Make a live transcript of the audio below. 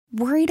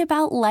Worried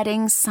about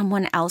letting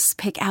someone else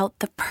pick out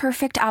the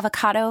perfect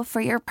avocado for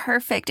your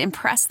perfect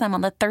impress them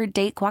on the third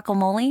date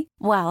guacamole?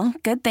 Well,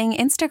 good thing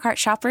Instacart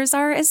shoppers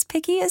are as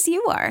picky as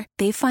you are.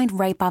 They find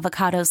ripe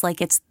avocados like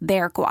it's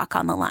their guac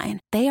on the line.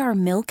 They are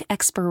milk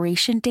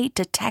expiration date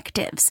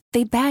detectives.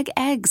 They bag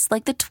eggs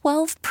like the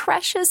 12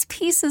 precious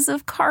pieces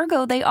of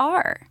cargo they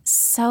are.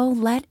 So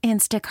let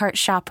Instacart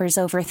shoppers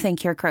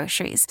overthink your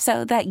groceries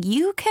so that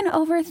you can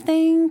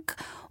overthink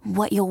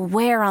what you'll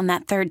wear on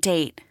that third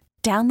date.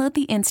 Download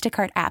the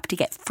Instacart app to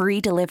get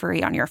free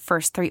delivery on your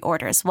first 3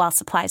 orders while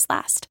supplies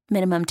last.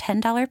 Minimum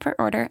 $10 per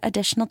order.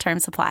 Additional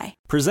terms apply.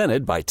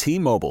 Presented by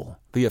T-Mobile,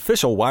 the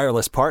official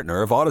wireless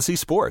partner of Odyssey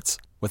Sports.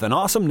 With an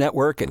awesome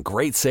network and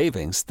great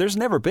savings, there's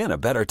never been a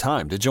better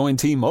time to join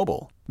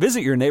T-Mobile. Visit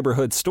your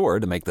neighborhood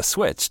store to make the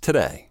switch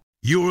today.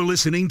 You're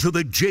listening to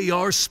the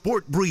JR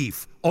Sport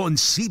Brief on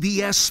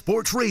CBS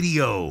Sports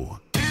Radio.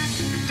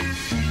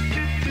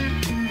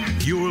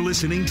 You're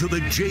listening to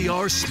the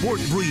JR Sport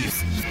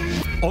Brief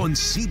on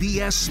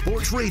CBS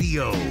Sports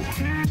Radio.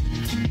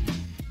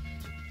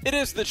 It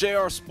is the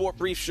JR Sport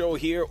Brief Show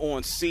here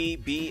on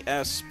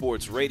CBS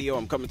Sports Radio.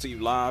 I'm coming to you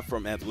live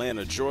from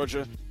Atlanta,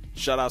 Georgia.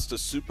 Shout outs to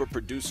super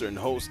producer and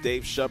host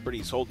Dave Shepard.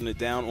 He's holding it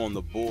down on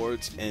the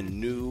boards in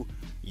New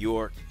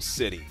York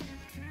City.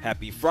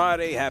 Happy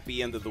Friday,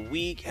 happy end of the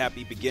week,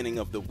 happy beginning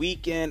of the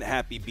weekend,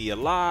 happy be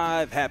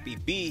alive, happy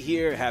be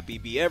here, happy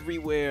be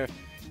everywhere.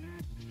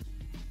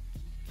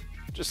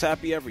 Just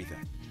happy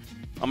everything.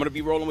 I'm going to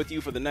be rolling with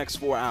you for the next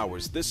 4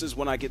 hours. This is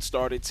when I get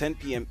started, 10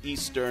 p.m.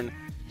 Eastern,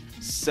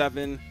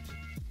 7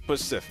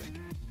 Pacific.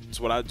 It's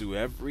what I do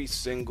every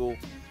single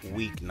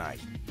weeknight.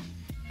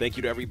 Thank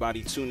you to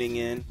everybody tuning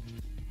in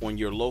on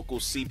your local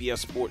CBS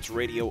Sports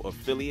Radio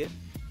affiliate.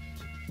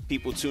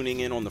 People tuning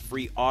in on the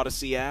free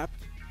Odyssey app.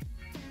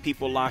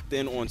 People locked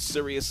in on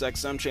Sirius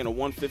XM channel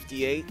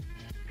 158.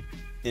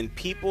 And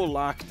people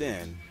locked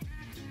in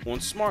on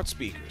smart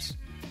speakers,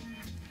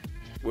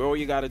 where all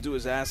you got to do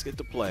is ask it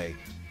to play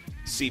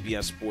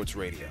CBS Sports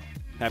Radio.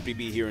 Happy to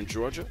be here in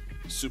Georgia.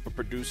 Super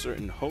producer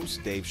and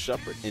host Dave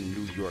Shepard in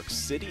New York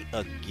City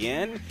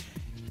again.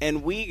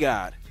 And we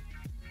got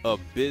a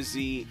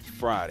busy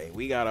Friday.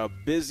 We got a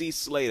busy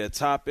slate of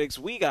topics.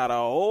 We got a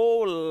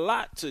whole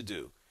lot to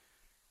do.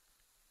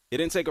 It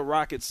didn't take a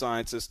rocket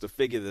scientist to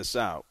figure this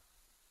out.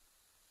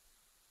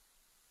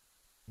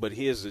 But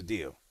here's the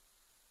deal.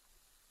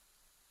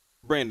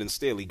 Brandon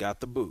Staley got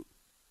the boot.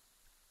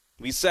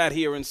 We sat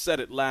here and said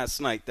it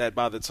last night that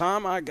by the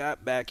time I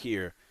got back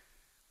here,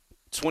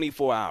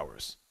 24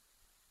 hours,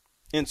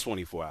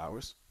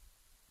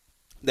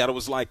 that it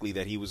was likely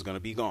that he was going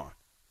to be gone.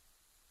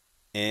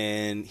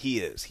 And he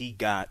is. He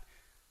got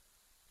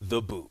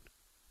the boot.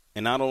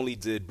 And not only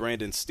did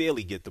Brandon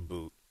Staley get the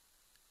boot,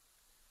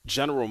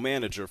 general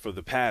manager for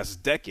the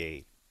past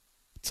decade,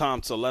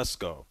 Tom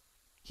Telesco,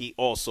 he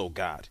also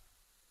got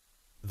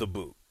the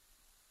boot.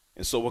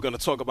 And so we're going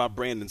to talk about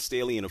Brandon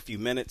Staley in a few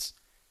minutes.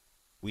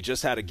 We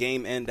just had a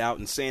game end out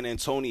in San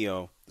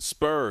Antonio. The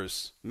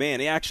Spurs, man,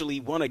 they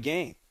actually won a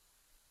game.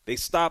 They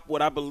stopped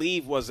what I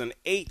believe was an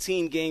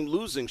 18-game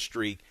losing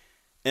streak,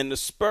 and the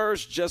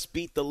Spurs just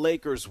beat the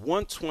Lakers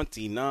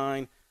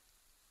 129-115.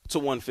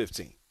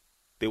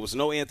 There was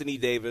no Anthony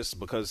Davis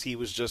because he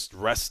was just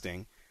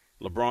resting.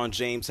 LeBron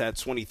James had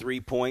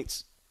 23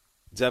 points.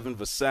 Devin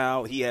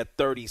Vassell, he had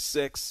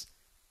 36.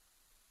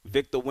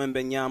 Victor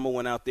Wembanyama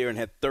went out there and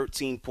had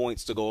 13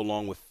 points to go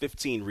along with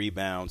 15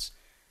 rebounds.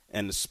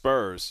 And the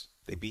Spurs,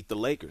 they beat the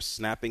Lakers,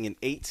 snapping an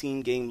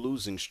 18-game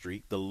losing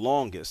streak, the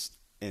longest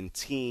in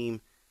team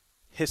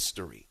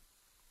history.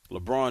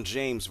 LeBron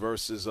James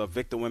versus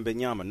Victor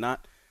Wembanyama,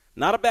 not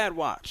a bad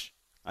watch.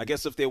 I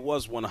guess if there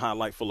was one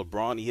highlight for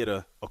LeBron, he hit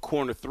a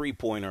corner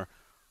three-pointer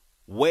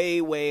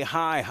way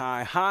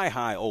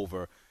high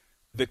over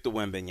Victor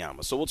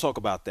Wembanyama. So we'll talk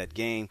about that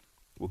game.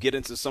 We'll get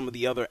into some of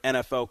the other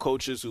NFL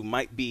coaches who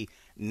might be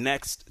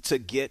next to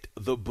get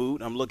the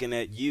boot. I'm looking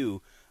at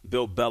you,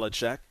 Bill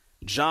Belichick.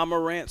 John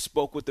Morant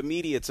spoke with the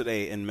media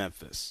today in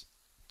Memphis,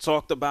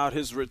 talked about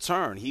his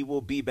return. He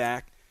will be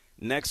back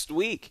next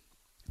week.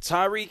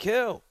 Tyreek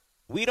Hill,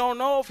 we don't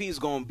know if he's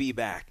going to be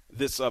back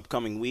this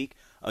upcoming week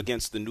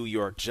against the New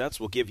York Jets.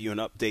 We'll give you an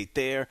update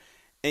there.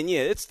 And,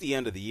 yeah, it's the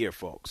end of the year,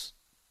 folks.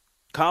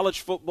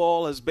 College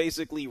football has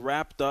basically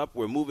wrapped up.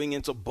 We're moving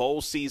into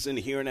bowl season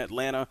here in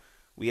Atlanta.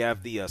 We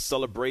have the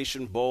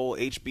Celebration Bowl,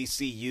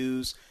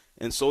 HBCUs,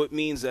 and so it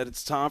means that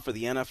it's time for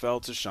the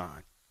NFL to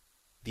shine.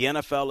 The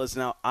NFL is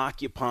now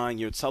occupying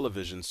your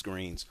television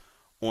screens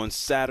on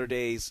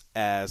Saturdays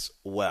as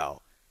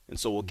well. And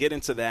so we'll get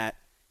into that.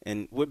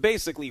 And we're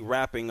basically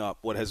wrapping up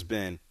what has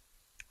been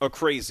a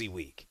crazy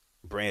week.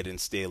 Brandon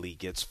Staley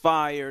gets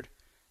fired.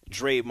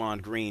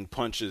 Draymond Green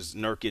punches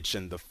Nurkic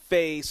in the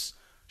face.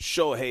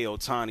 Shohei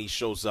Ohtani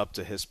shows up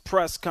to his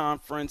press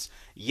conference.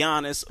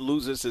 Giannis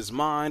loses his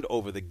mind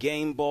over the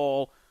game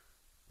ball.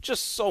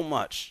 Just so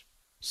much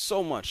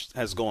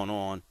has gone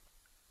on.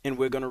 And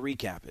we're going to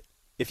recap it.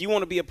 If you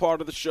want to be a part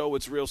of the show,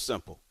 it's real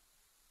simple.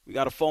 We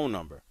got a phone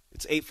number.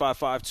 It's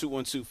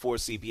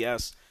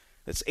 855-212-4CBS.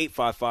 That's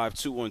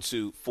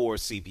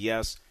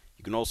 855-212-4CBS.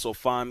 You can also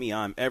find me.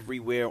 I'm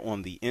everywhere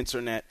on the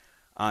internet.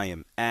 I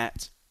am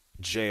at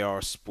JR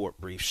Sport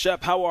Brief.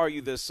 Shep, how are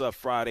you this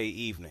Friday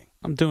evening?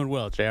 I'm doing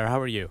well, JR. How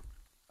are you?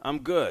 I'm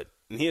good.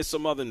 And here's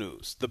some other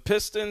news. The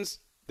Pistons,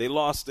 they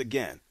lost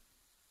again.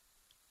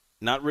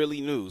 Not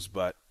really news,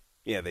 but,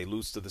 yeah, they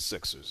lose to the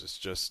Sixers. It's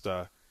just,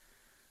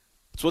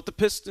 it's what the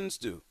Pistons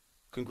do.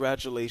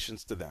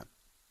 Congratulations to them.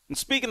 And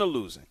speaking of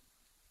losing,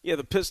 yeah,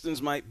 the Pistons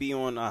might be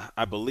on,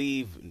 I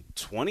believe,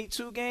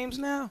 22 games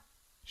now?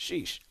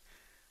 Sheesh.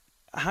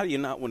 How do you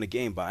not win a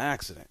game by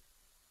accident?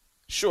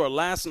 Sure,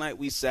 last night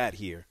we sat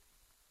here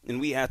and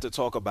we had to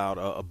talk about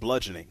a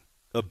bludgeoning,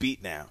 a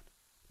beatdown.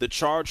 The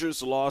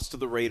Chargers lost to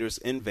the Raiders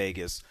in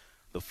Vegas.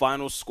 The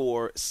final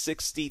score,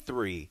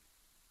 63-21.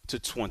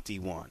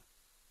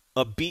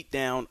 A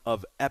beatdown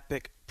of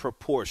epic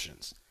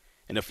proportions.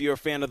 And if you're a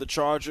fan of the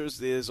Chargers,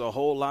 there's a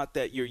whole lot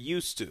that you're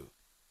used to.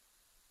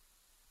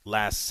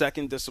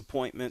 Last-second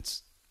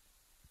disappointments,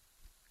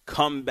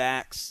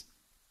 comebacks,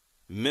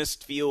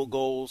 missed field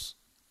goals,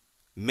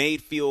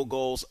 made field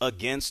goals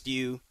against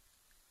you.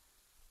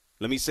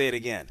 Let me say it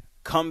again.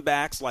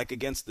 Comebacks like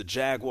against the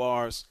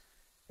Jaguars.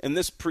 And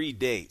this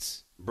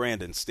predates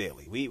Brandon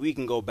Staley. We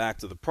can go back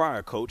to the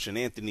prior coach and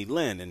Anthony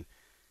Lynn, and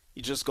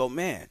you just go,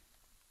 man,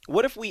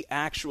 what if we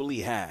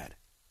actually had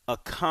a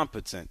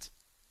competent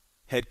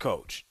head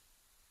coach?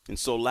 And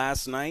so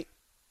last night,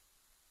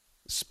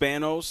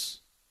 Spanos,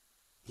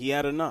 he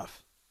had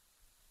enough.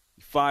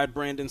 He fired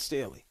Brandon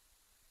Staley.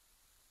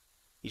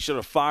 He should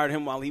have fired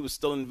him while he was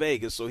still in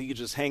Vegas so he could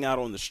just hang out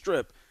on the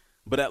Strip.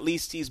 But at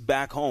least he's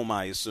back home,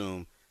 I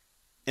assume,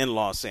 in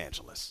Los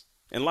Angeles.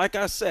 And like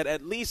I said,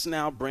 at least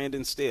now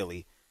Brandon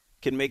Staley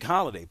can make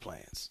holiday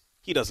plans.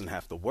 He doesn't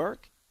have to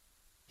work.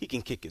 He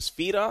can kick his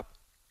feet up.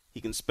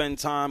 He can spend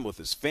time with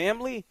his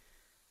family.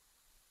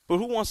 But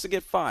who wants to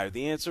get fired?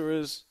 The answer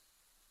is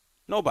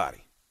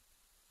nobody.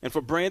 And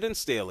for Brandon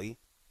Staley,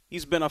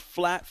 he's been a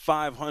flat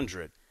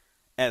 500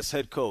 as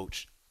head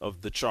coach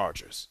of the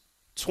Chargers.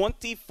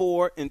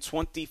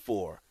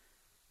 24-24.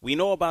 We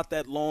know about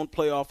that lone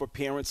playoff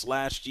appearance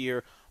last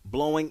year,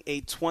 blowing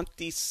a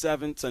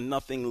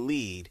 27-0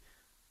 lead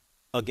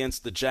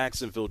against the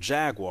Jacksonville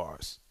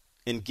Jaguars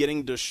and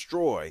getting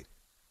destroyed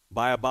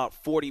by about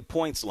 40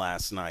 points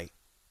last night.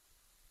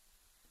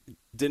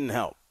 Didn't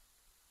help.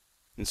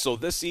 And so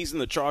this season,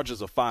 the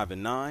Chargers are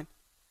 5-9.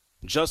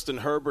 Justin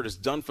Herbert is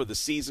done for the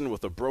season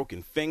with a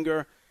broken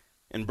finger.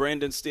 And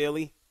Brandon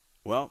Staley,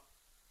 well,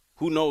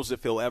 who knows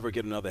if he'll ever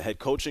get another head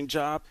coaching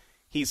job.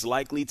 He's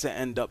likely to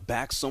end up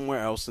back somewhere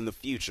else in the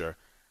future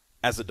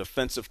as a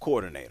defensive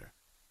coordinator.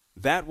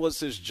 That was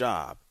his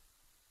job,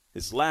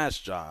 his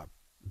last job,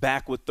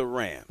 back with the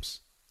Rams.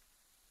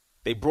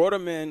 They brought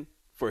him in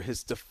for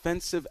his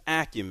defensive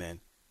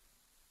acumen.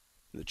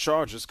 The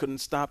Chargers couldn't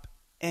stop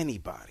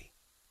anybody.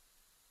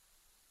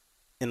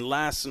 And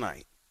last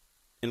night,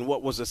 in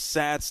what was a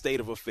sad state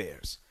of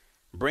affairs,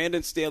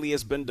 Brandon Staley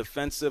has been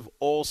defensive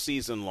all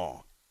season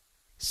long,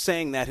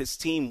 saying that his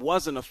team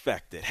wasn't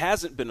affected,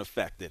 hasn't been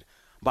affected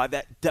by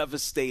that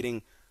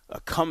devastating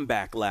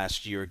comeback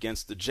last year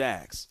against the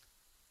Jags.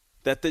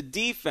 That the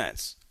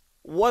defense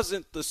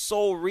wasn't the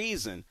sole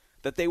reason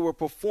that they were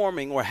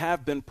performing or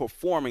have been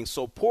performing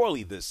so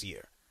poorly this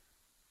year.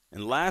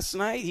 And last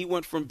night, he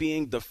went from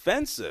being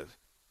defensive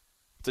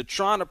to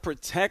trying to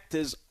protect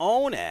his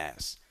own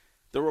ass.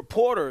 The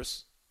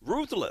reporters,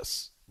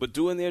 ruthless, but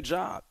doing their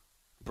job.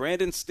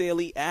 Brandon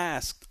Staley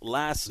asked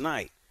last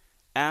night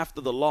after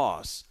the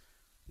loss,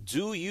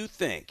 do you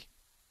think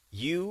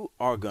you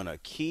are going to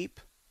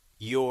keep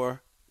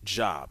your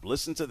job?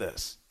 Listen to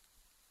this.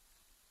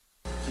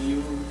 Do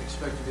you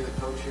expect to be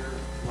the coach here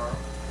tomorrow?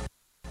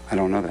 I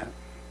don't know that.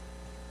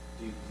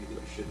 Do you think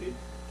you should be?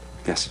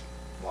 Yes.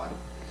 Why?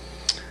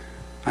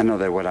 I know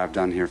that what I've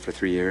done here for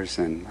 3 years,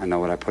 and I know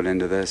what I put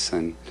into this,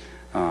 and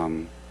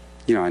I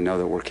know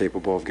that we're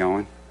capable of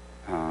going.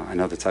 I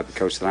know the type of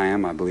coach that I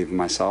am. I believe in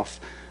myself.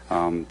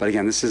 But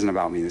again, this isn't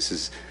about me. This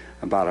is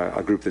about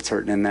a group that's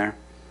hurting in there.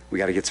 We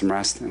got to get some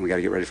rest, and we got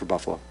to get ready for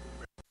Buffalo.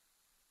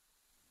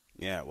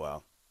 Yeah,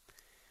 well,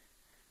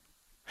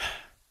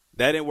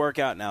 that didn't work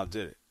out now,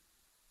 did it?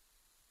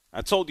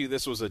 I told you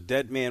this was a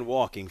dead man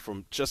walking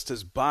from just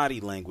his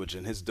body language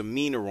and his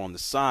demeanor on the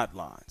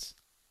sidelines.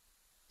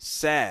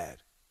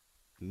 Sad,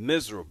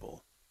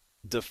 miserable,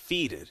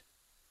 defeated.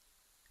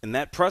 And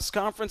that press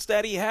conference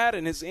that he had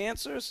and his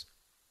answers,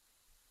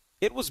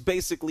 it was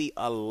basically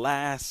a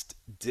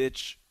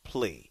last-ditch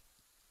plea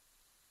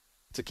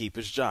to keep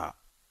his job.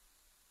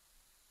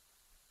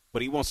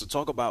 But he wants to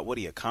talk about what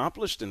he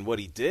accomplished and what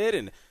he did.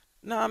 And,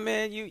 nah,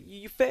 man,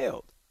 you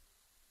failed.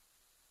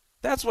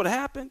 That's what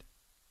happened.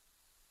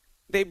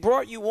 They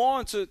brought you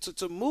on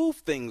to move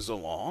things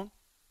along,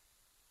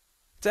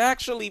 to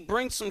actually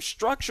bring some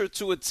structure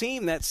to a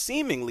team that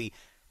seemingly,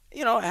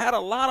 had a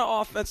lot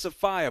of offensive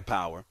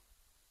firepower,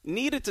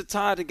 needed to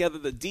tie together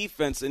the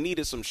defense and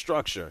needed some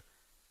structure,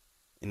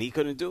 and he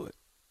couldn't do it.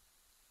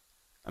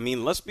 I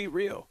mean, let's be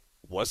real.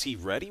 Was he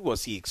ready?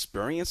 Was he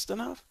experienced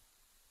enough?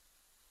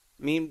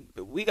 I mean,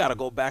 we got to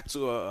go back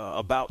to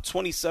about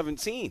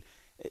 2017.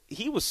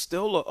 he was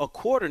still a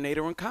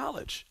coordinator in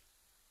college.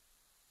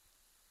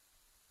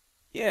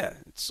 Yeah,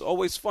 it's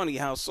always funny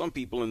how some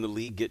people in the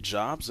league get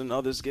jobs and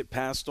others get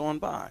passed on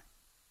by.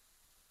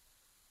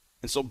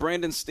 And so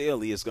Brandon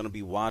Staley is going to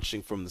be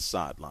watching from the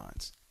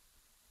sidelines.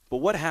 But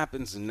what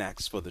happens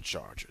next for the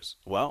Chargers?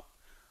 Well,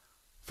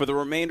 for the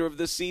remainder of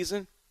this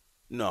season,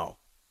 no.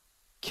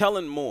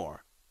 Kellen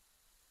Moore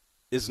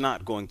is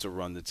not going to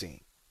run the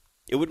team.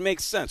 It would make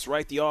sense,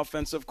 right? The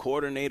offensive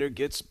coordinator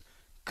gets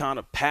kind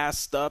of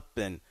passed up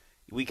and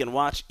we can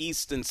watch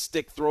Easton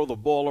Stick throw the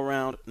ball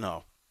around.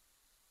 No.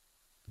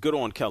 Good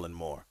on Kellen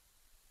Moore.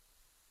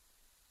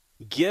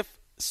 Giff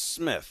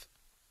Smith,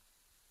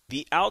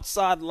 the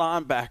outside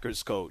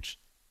linebackers coach,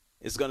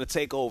 is going to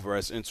take over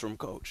as interim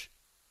coach.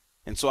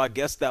 And so I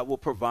guess that will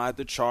provide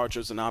the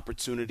Chargers an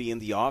opportunity in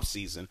the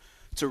offseason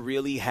to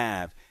really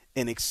have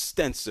an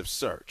extensive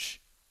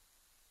search.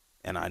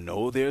 And I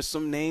know there's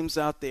some names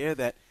out there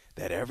that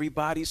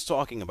everybody's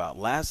talking about.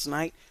 Last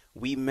night,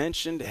 we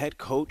mentioned head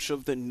coach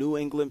of the New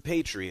England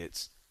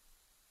Patriots,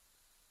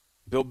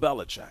 Bill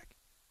Belichick.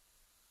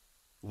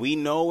 We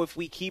know if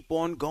we keep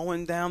on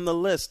going down the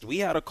list. We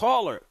had a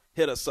caller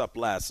hit us up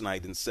last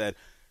night and said,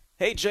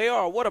 hey,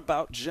 JR, what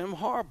about Jim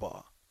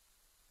Harbaugh?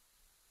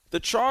 The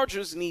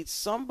Chargers need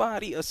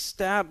somebody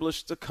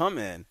established to come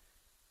in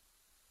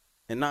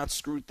and not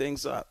screw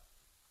things up.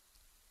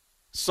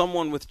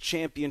 Someone with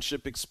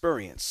championship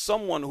experience.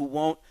 Someone who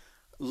won't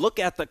look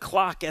at the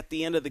clock at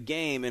the end of the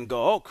game and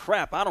go, oh,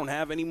 crap, I don't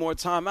have any more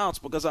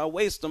timeouts because I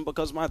waste them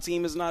because my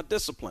team is not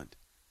disciplined.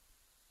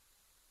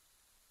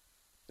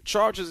 The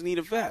Chargers need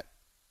a vet.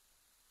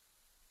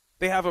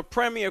 They have a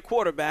premier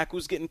quarterback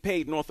who's getting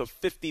paid north of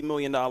 $50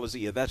 million a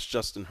year. That's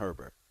Justin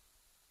Herbert.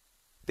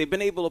 They've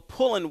been able to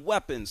pull in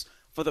weapons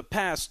for the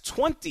past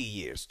 20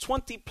 years,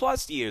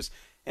 20-plus years,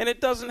 and it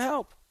doesn't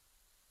help.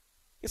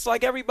 It's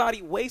like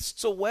everybody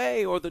wastes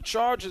away or the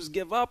Chargers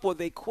give up or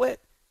they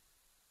quit.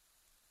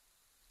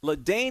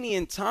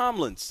 LaDainian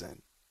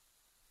Tomlinson,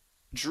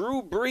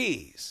 Drew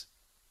Brees,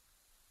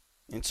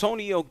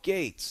 Antonio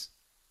Gates,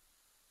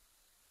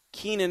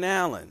 Keenan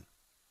Allen,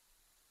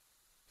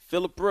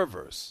 Phillip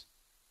Rivers.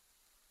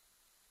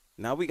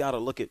 Now we got to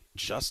look at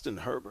Justin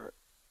Herbert.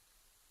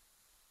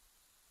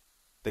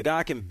 The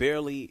guy can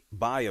barely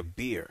buy a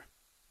beer.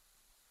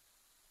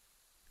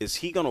 Is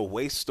he going to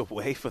waste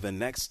away for the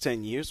next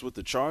 10 years with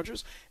the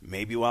Chargers?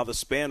 Maybe while the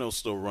Spanos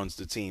still runs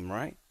the team,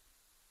 right?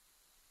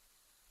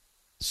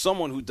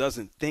 Someone who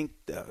doesn't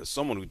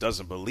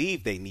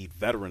believe they need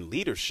veteran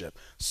leadership.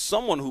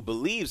 Someone who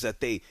believes that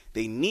they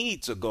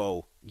need to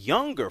go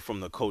younger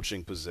from the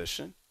coaching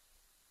position.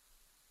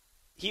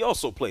 He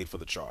also played for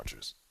the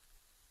Chargers.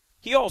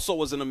 He also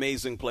was an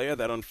amazing player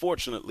that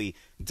unfortunately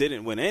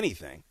didn't win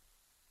anything.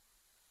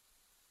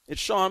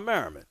 It's Sean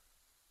Merriman.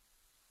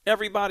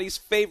 Everybody's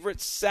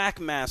favorite sack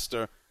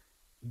master,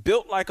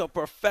 built like a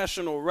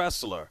professional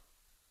wrestler,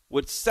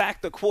 would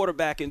sack the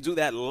quarterback and do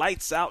that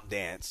lights out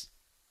dance.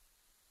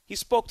 He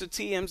spoke to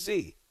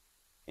TMZ,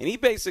 and he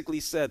basically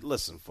said,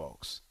 listen,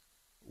 folks,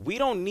 we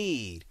don't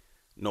need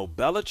no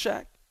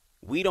Belichick.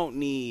 We don't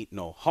need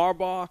no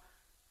Harbaugh.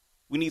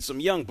 We need some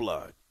young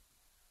blood.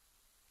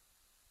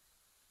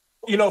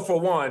 You know, for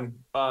one,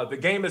 the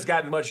game has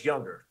gotten much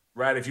younger,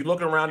 right? If you're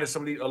looking around at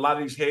a lot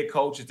of these head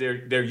coaches,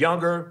 they're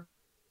younger.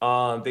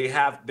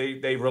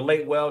 They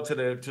relate well to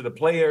the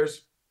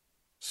players.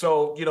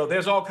 So, you know,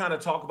 there's all kind of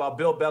talk about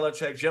Bill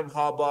Belichick, Jim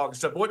Harbaugh, and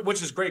stuff,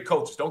 which is great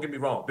coaches. Don't get me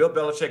wrong. Bill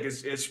Belichick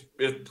is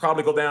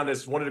probably go down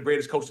as one of the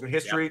greatest coaches in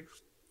history,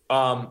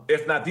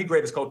 if not the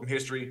greatest coach in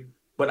history.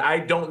 But I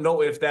don't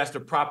know if that's the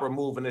proper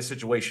move in this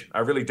situation. I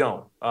really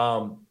don't.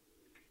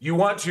 You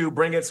want to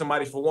bring in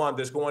somebody, for one,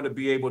 that's going to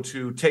be able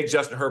to take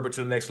Justin Herbert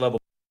to the next level.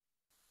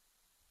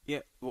 Yeah,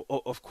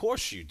 well, of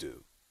course you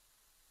do.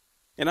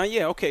 And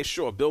okay,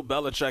 sure, Bill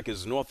Belichick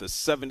is north of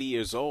 70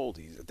 years old.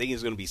 I think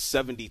he's going to be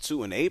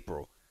 72 in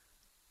April.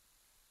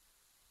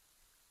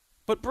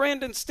 But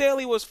Brandon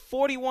Staley was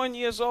 41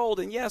 years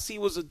old, and yes, he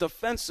was a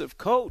defensive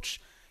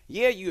coach.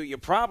 Yeah, you're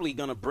probably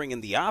going to bring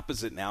in the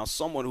opposite now,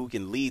 someone who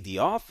can lead the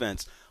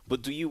offense.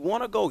 But do you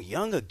want to go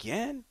young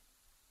again?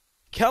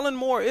 Kellen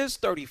Moore is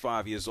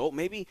 35 years old.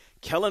 Maybe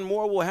Kellen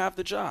Moore will have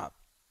the job.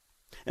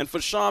 And for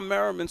Sean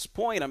Merriman's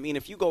point, I mean,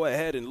 if you go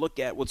ahead and look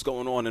at what's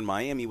going on in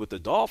Miami with the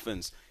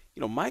Dolphins,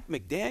 you know, Mike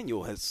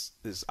McDaniel has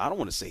I don't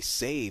want to say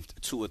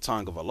saved Tua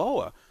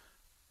Tagovailoa,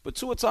 but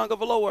Tua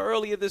Tagovailoa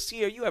earlier this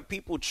year, you have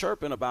people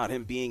chirping about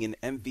him being an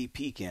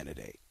MVP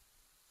candidate.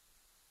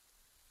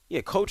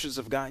 Yeah, coaches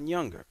have gotten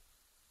younger.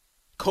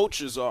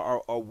 Coaches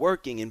are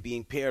working and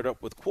being paired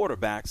up with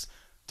quarterbacks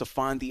to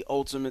find the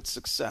ultimate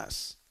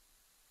success.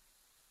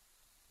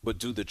 But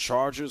do the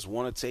Chargers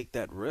want to take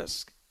that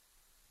risk?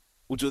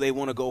 Or do they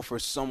want to go for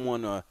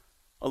someone a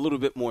little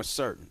bit more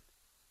certain?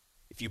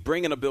 If you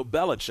bring in a Bill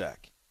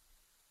Belichick,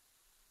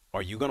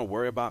 are you going to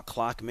worry about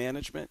clock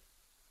management?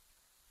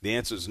 The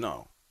answer is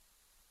no.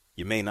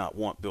 You may not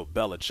want Bill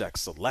Belichick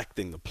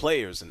selecting the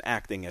players and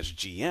acting as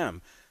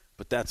GM,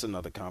 but that's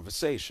another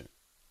conversation.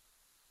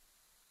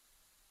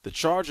 The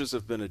Chargers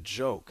have been a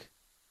joke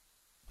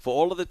For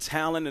all of the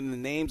talent and the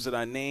names that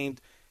I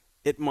named,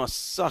 it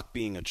must suck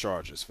being a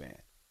Chargers fan.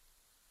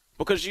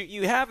 Because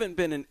you haven't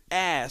been an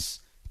ass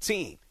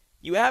team.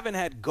 You haven't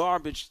had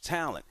garbage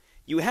talent.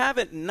 You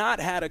haven't not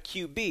had a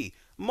QB.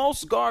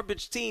 Most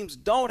garbage teams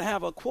don't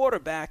have a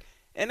quarterback,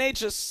 and they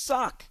just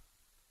suck.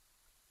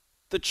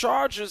 The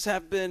Chargers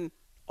have been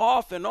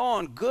off and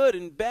on, good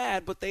and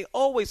bad, but they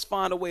always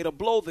find a way to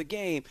blow the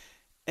game,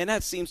 and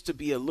that seems to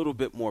be a little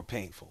bit more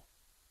painful.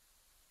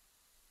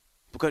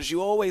 Because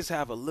you always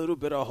have a little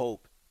bit of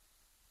hope,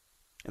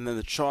 and then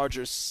the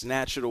Chargers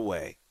snatch it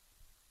away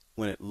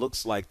when it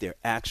looks like they're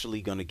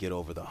actually going to get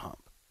over the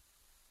hump.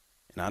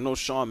 And I know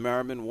Sean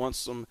Merriman wants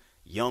some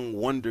young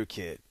wonder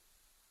kid.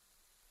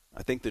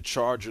 I think the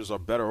Chargers are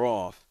better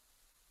off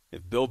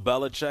if Bill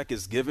Belichick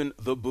is given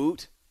the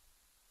boot.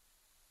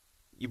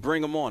 You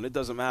bring him on. It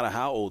doesn't matter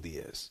how old he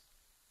is.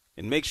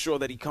 And make sure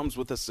that he comes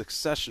with a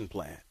succession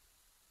plan.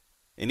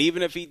 And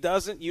even if he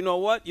doesn't, you know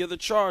what? You're the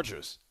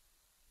Chargers.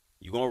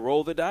 You going to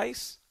roll the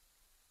dice?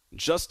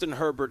 Justin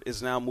Herbert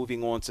is now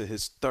moving on to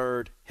his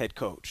third head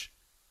coach.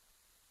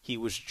 He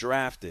was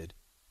drafted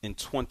in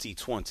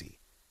 2020.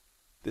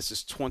 This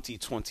is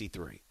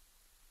 2023.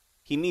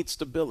 He needs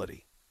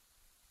stability.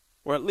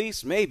 Or at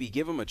least maybe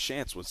give him a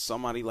chance with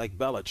somebody like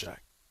Belichick.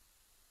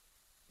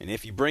 And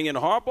if you bring in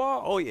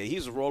Harbaugh, oh yeah,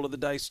 he's a roll of the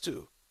dice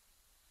too.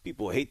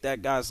 People hate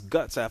that guy's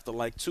guts after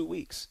like 2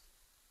 weeks.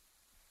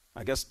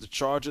 I guess the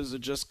Chargers are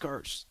just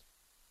cursed.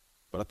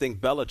 But I think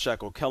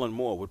Belichick or Kellen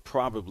Moore would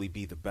probably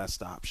be the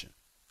best option.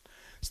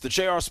 It's the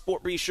JR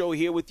Sport Brief Show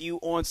here with you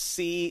on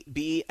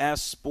CBS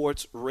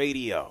Sports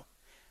Radio.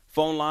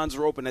 Phone lines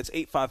are open. That's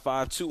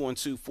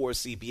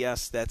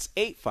 855-212-4CBS. That's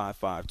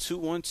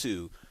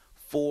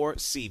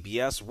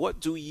 855-212-4CBS.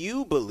 What do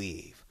you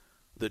believe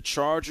the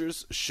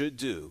Chargers should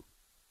do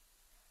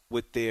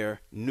with their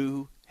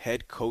new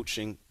head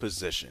coaching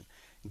position?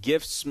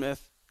 Gift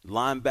Smith,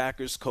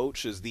 linebackers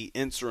coach, is the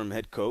interim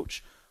head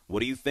coach.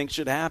 What do you think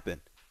should happen?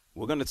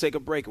 We're going to take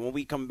a break, and when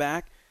we come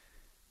back,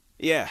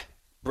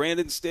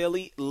 Brandon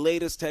Staley,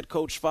 latest head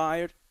coach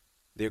fired.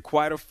 There are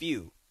quite a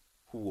few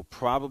who will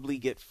probably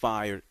get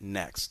fired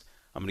next.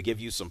 I'm going to give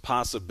you some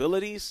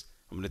possibilities.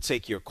 I'm going to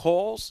take your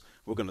calls.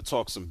 We're going to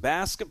talk some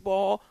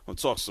basketball. We're going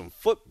to talk some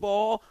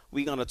football.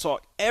 We're going to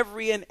talk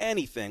every and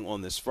anything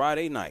on this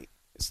Friday night.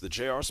 It's the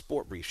JR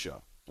Sport Brief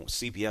Show on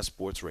CBS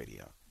Sports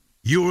Radio.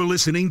 You're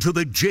listening to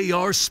the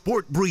JR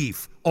Sport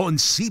Brief on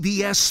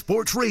CBS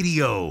Sports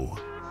Radio.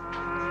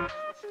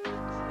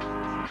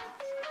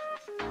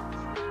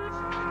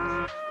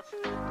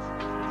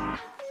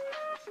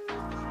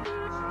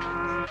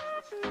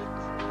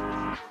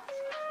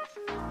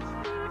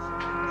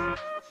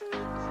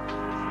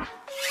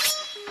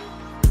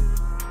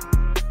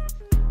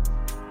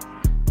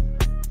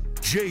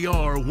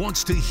 JR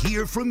wants to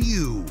hear from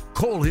you.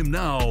 Call him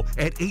now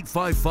at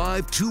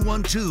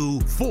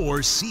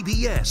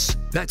 855-212-4CBS.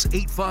 That's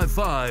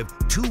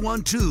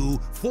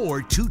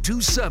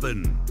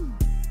 855-212-4227.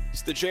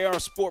 It's the JR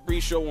Sport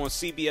Brief Show on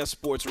CBS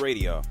Sports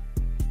Radio.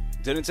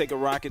 Didn't take a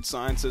rocket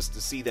scientist to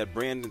see that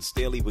Brandon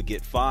Staley would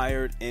get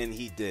fired, and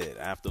he did.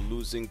 After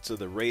losing to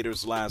the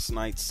Raiders last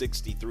night,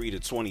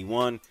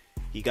 63-21,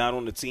 he got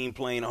on the team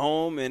plane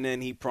home, and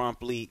then he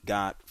promptly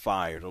got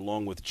fired,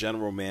 along with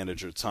general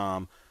manager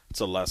Tom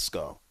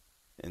Telesco.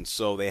 And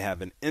so they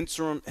have an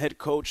interim head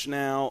coach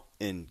now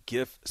in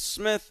Gift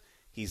Smith.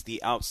 He's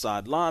the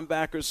outside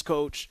linebackers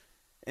coach.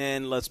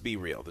 And let's be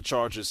real, the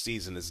Chargers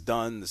season is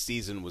done. The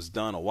season was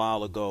done a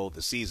while ago.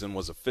 The season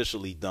was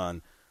officially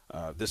done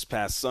this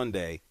past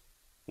Sunday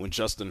when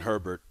Justin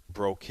Herbert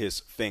broke his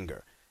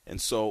finger.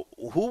 And so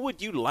who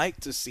would you like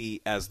to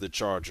see as the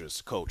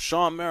Chargers coach?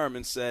 Sean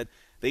Merriman said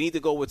they need to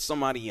go with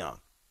somebody young.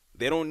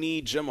 They don't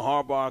need Jim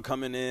Harbaugh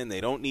coming in.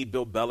 They don't need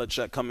Bill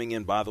Belichick coming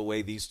in. By the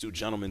way, these two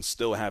gentlemen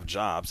still have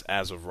jobs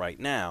as of right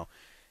now.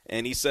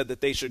 And he said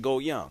that they should go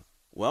young.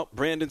 Well,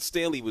 Brandon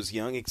Staley was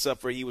young,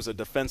 except for he was a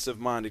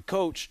defensive-minded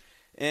coach,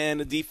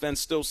 and the defense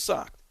still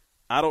sucked.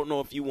 I don't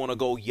know if you want to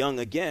go young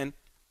again.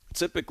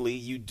 Typically,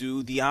 you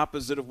do the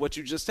opposite of what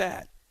you just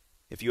had.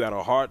 If you had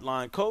a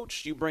hardline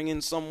coach, you bring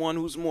in someone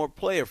who's more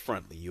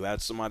player-friendly. You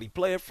had somebody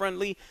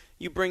player-friendly,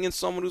 you bring in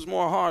someone who's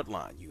more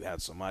hardline. You had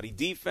somebody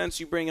defense,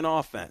 you bring in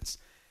offense.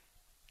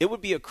 It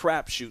would be a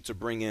crapshoot to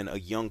bring in a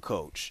young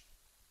coach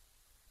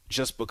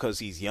just because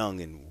he's young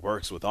and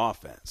works with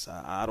offense.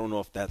 I don't know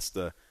if that's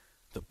the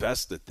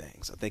best of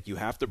things. I think you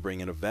have to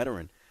bring in a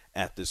veteran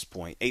at this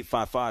point.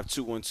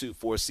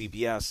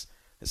 855-212-4CBS.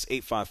 That's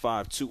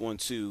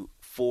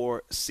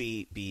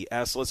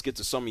 855-212-4CBS. Let's get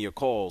to some of your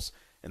calls.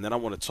 And then I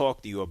want to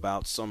talk to you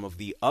about some of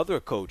the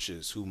other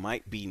coaches who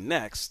might be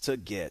next to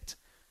get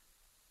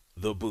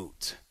the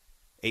boot.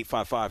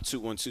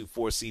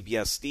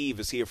 855-212-4CBS. Steve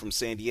is here from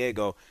San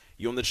Diego.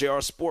 You're on the JR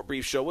Sport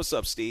Brief Show. What's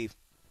up, Steve?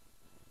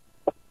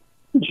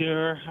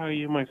 JR, how are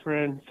you, my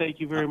friend?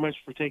 Thank you very much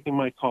for taking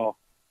my call.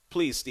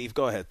 Please, Steve,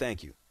 go ahead.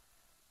 Thank you.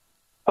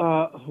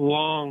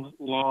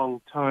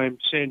 Long time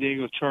San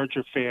Diego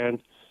Charger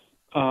fan.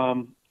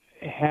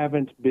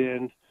 Haven't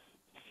been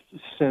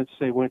since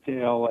they went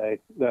to L.A.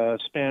 The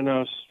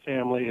Spanos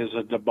family is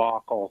a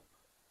debacle.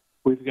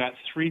 we've got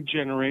 3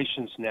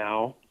 generations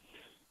now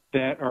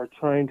that are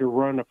trying to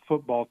run a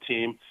football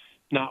team.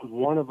 Not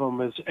one of them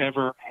has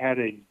ever had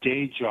a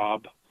day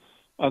job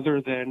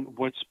other than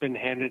what's been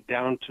handed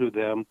down to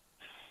them.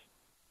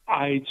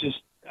 I'm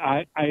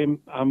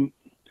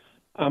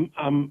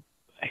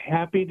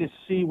happy to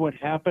see what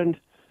happened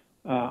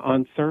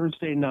on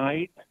Thursday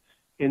night,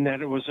 in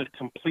that it was a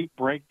complete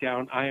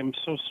breakdown. I am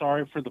so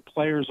sorry for the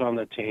players on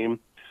the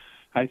team.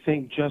 I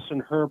think Justin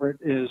Herbert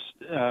is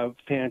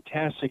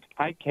fantastic.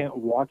 I can't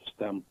watch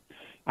them.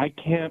 I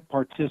can't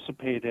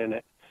participate in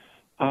it.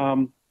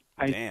 I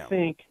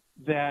think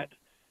that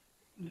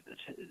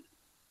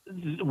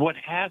what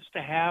has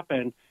to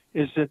happen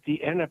is that the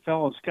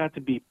NFL has got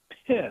to be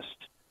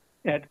pissed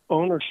at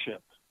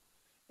ownership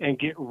and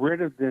get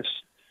rid of this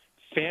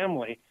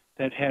family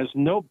that has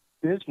no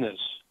business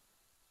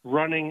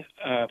running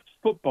a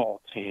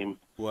football team.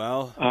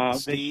 Well,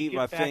 Steve,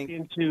 I think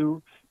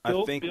build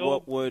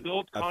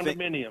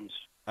condominiums.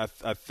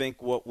 I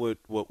think what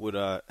would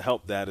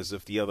help that is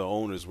if the other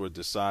owners would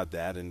decide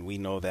that, and we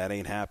know that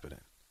ain't happening.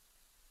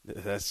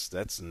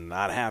 That's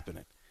not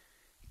happening.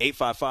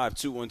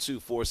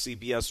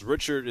 855-212-4CBS.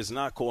 Richard is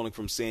not calling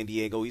from San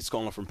Diego. He's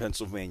calling from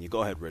Pennsylvania.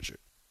 Go ahead, Richard.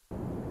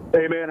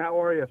 Hey, man,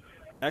 how are you?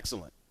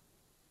 Excellent.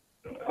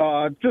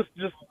 Just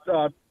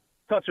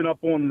touching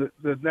up on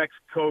the next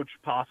coach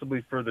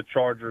possibly for the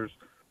Chargers.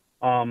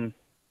 I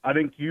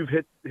think you've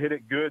hit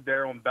it good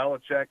there on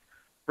Belichick.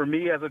 For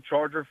me, as a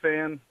Charger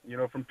fan,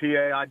 from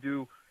PA, I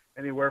do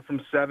anywhere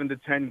from 7 to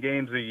 10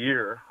 games a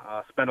year.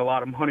 Spend a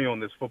lot of money on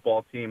this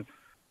football team.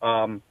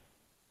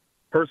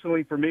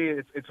 Personally, for me,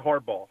 it's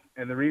hardball.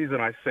 And the reason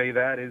I say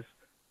that is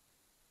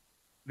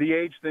the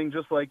age thing,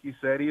 just like you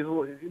said.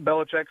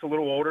 Belichick's a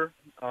little older.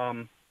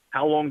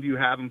 How long do you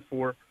have him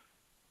for?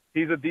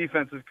 He's a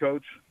defensive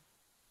coach.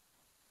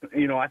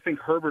 I think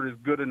Herbert is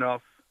good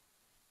enough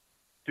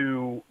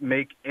to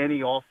make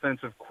any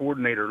offensive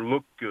coordinator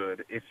look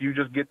good. If you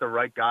just get the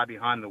right guy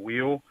behind the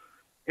wheel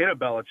in a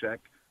Belichick,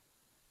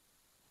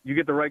 you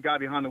get the right guy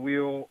behind the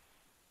wheel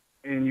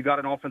and you got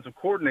an offensive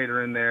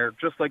coordinator in there,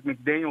 just like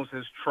McDaniels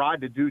has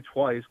tried to do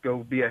twice, go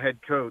be a head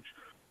coach.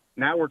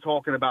 Now we're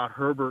talking about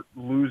Herbert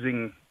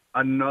losing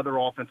another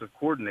offensive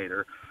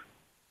coordinator.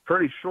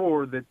 Pretty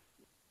sure that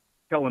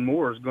Kellen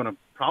Moore is going to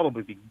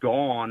probably be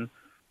gone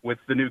with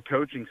the new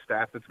coaching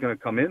staff that's going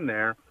to come in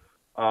there.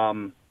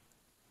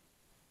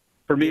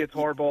 For me, it's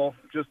hardball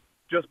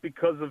just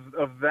because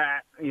of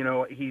that.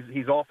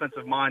 He's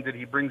offensive minded.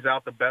 He brings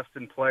out the best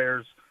in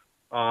players.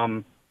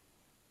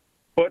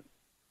 But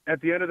at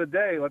the end of the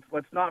day,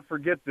 let's not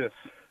forget this.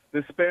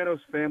 The Spanos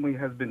family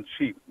has been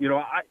cheap.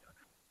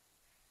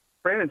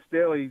 Brandon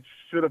Staley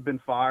should have been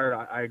fired.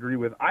 I agree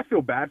with. I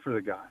feel bad for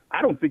the guy.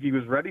 I don't think he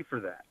was ready for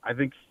that. I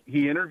think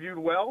he interviewed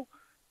well.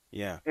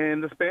 Yeah.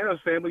 And the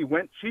Spanos family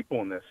went cheap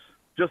on this,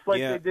 just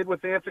like they did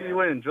with Anthony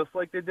Lynn, just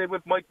like they did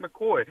with Mike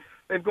McCoy.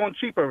 They've gone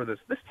cheap over this.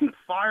 This team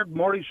fired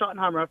Marty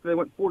Schottenheimer after they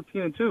went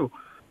 14-2.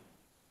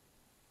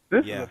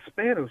 This is a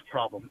Spanos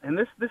problem. And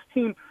this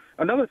team,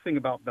 another thing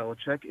about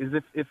Belichick is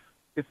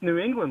if New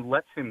England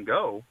lets him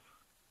go,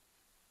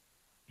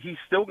 he's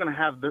still going to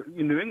have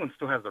New England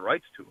still has the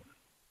rights to him.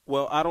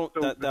 Well, I don't.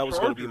 That was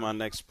going to be my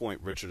next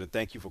point, Richard, and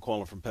thank you for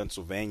calling from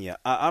Pennsylvania.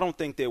 I don't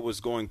think there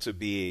was going to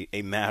be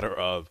a matter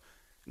of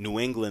New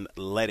England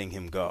letting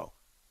him go.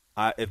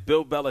 If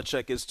Bill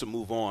Belichick is to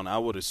move on, I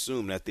would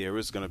assume that there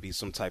is going to be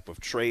some type of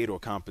trade or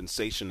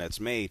compensation that's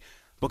made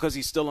because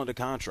he's still under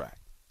contract.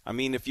 I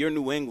mean, if you're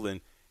New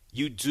England,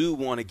 you do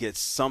want to get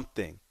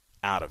something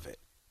out of it.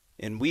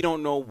 And we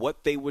don't know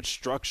what they would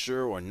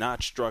structure or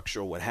not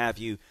structure or what have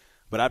you,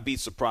 but I'd be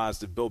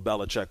surprised if Bill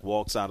Belichick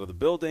walks out of the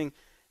building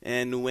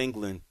and New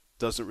England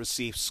doesn't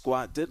receive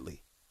squat diddly.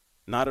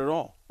 Not at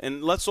all.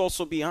 And let's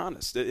also be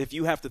honest. If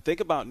you have to think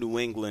about New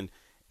England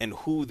and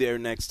who their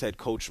next head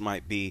coach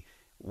might be,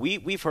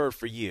 we've heard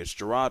for years,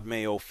 Gerard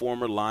Mayo,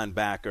 former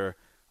linebacker,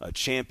 a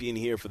champion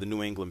here for the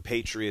New England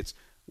Patriots,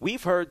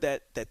 we've heard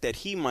that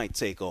he might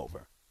take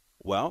over.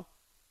 Well,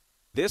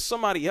 there's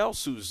somebody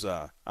else who's,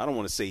 I don't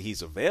want to say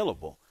he's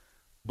available,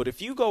 but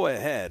if you go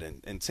ahead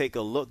and take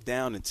a look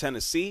down in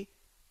Tennessee,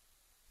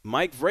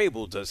 Mike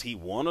Vrabel, does he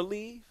want to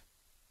leave?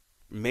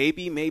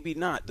 Maybe, maybe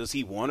not. Does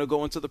he want to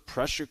go into the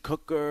pressure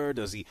cooker?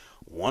 Does he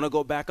want to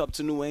go back up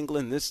to New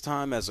England this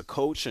time as a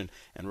coach and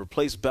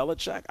replace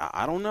Belichick?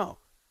 I don't know.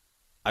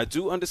 I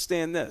do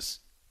understand this.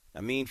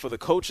 I mean, for the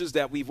coaches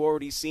that we've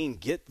already seen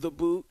get the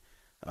boot,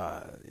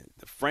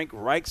 the Frank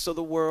Reichs of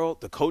the world,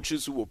 the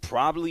coaches who will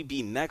probably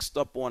be next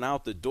up on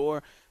out the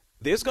door,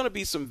 there's going to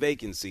be some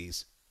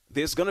vacancies.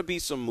 There's going to be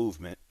some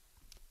movement,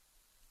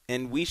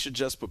 and we should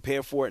just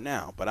prepare for it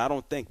now. But I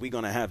don't think we're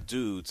going to have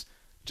dudes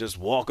just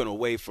walking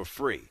away for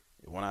free.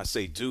 When I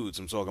say dudes,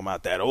 I'm talking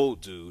about that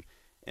old dude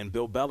and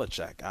Bill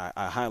Belichick.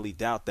 I highly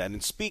doubt that.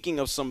 And speaking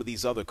of some of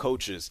these other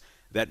coaches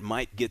that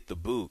might get the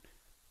boot,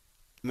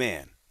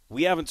 man,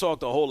 we haven't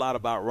talked a whole lot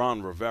about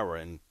Ron Rivera,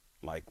 and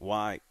like,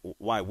 why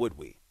would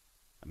we?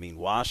 I mean,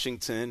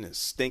 Washington is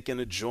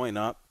stinking a joint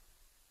up.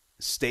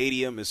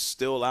 Stadium is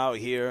still out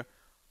here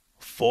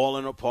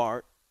falling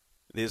apart.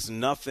 There's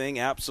nothing,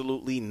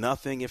 absolutely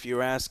nothing, if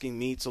you're asking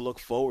me, to look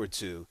forward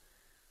to.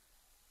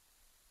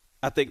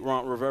 I think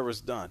Ron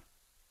Rivera's done.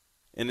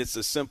 And it's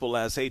as simple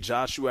as, hey,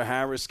 Joshua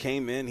Harris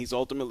came in. He's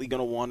ultimately going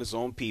to want his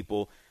own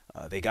people.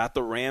 They got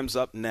the Rams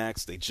up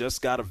next. They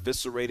just got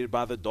eviscerated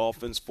by the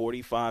Dolphins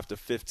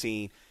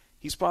 45-15.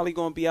 He's probably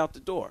going to be out the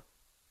door.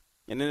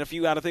 And then if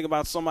you got to think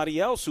about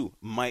somebody else who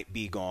might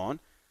be gone,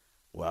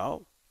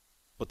 well,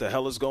 what the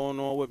hell is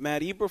going on with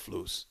Matt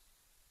Eberflus?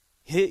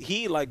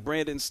 He, like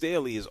Brandon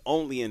Staley, is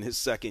only in his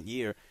second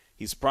year.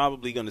 He's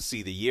probably going to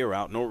see the year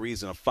out. No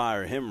reason to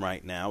fire him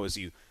right now as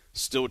you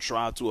still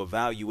try to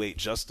evaluate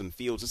Justin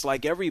Fields. It's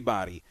like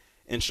everybody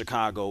in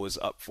Chicago is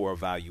up for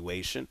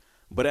evaluation.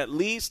 But at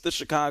least the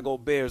Chicago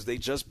Bears, they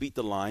just beat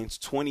the Lions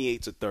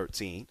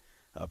 28-13.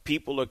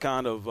 People are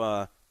kind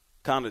of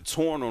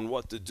torn on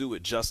what to do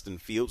with Justin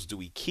Fields. Do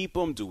we keep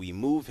him? Do we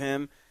move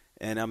him?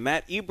 And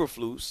Matt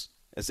Eberflus,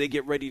 as they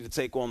get ready to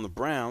take on the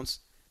Browns,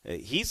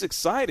 he's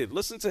excited.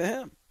 Listen to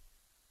him.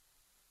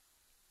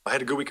 I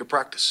had a good week of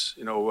practice.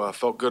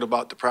 Felt good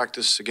about the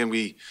practice. Again,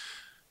 we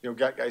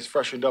got guys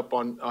freshened up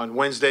on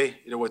Wednesday,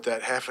 with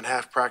that half and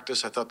half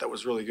practice. I thought that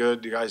was really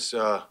good. The guys,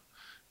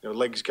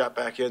 legs got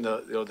back in,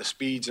 the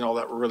speeds and all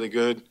that were really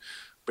good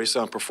based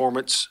on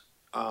performance,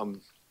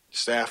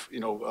 staff,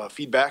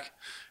 feedback.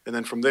 And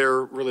then from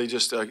there, really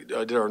just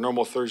did our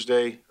normal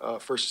Thursday,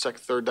 first,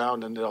 second, third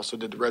down, and then also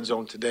did the red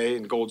zone today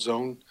and gold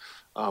zone.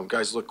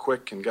 Guys look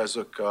quick and guys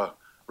look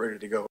ready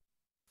to go.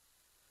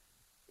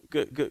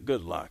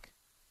 Good luck.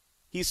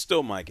 He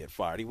still might get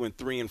fired. He went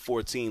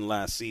 3-14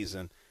 last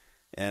season.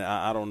 And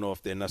I don't know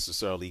if they're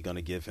necessarily going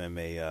to give him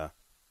I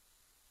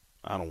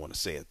don't want to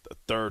say a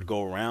third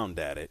go-around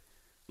at it.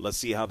 Let's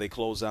see how they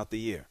close out the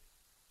year.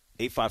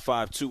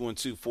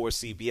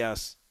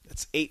 855-212-4CBS.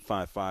 That's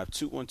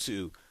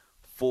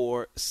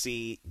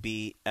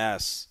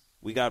 855-212-4CBS.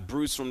 We got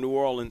Bruce from New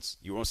Orleans.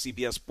 You're on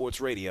CBS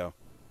Sports Radio.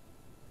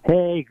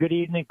 Hey, good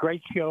evening.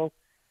 Great show.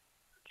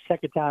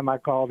 Second time I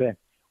called in.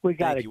 We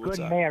got a good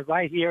man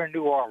right here in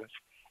New Orleans,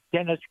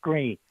 Dennis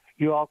Green.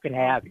 You all can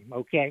have him,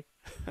 okay?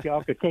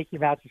 Y'all could take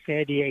him out to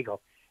San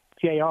Diego.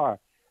 JR,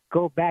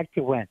 go back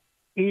to when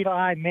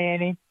Eli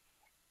Manning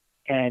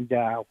and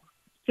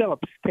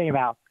Phillips came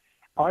out.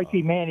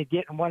 Archie Manning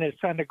didn't want his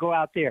son to go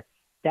out there.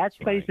 That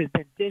place has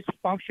been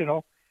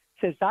dysfunctional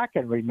since I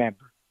can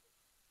remember.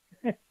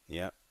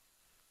 Yeah.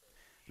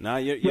 No,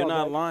 you're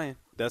not lying.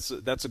 That's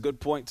a good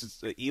point.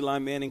 Eli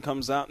Manning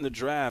comes out in the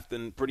draft,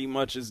 and pretty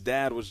much his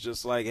dad was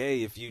just like,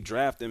 hey, if you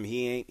draft him,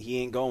 he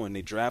ain't going.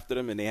 They drafted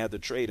him, and they had to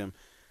trade him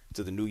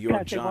to the New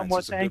York Giants.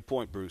 That's a good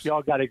point, Bruce.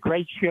 Y'all got a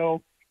great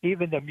show.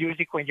 Even the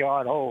music when you're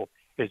on hold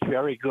is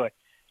very good.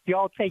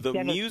 Y'all take the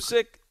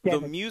music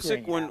when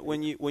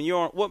you're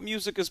on, what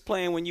music is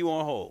playing when you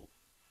on hold?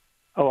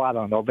 Oh, I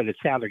don't know, but it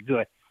sounded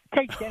good.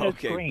 Take Dennis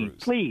Green,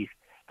 Bruce. Please.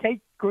 Take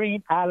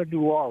Green out of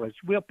New Orleans.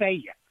 We'll pay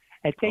you.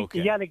 And take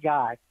the other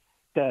guy,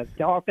 the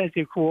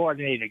offensive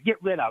coordinator.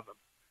 Get rid of him.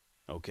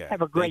 Okay.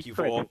 Have a great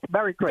Christmas.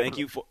 Merry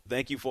Christmas.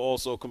 Thank you for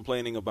also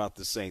complaining about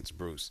the Saints,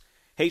 Bruce.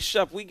 Hey,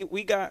 Shep, we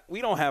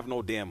don't have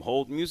no damn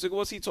hold music.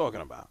 What's he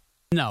talking about?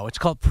 No, it's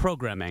called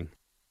programming.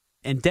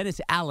 And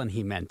Dennis Allen,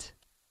 he meant.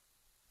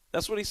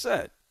 That's what he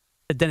said.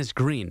 Dennis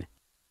Green.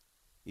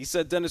 He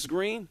said Dennis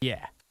Green?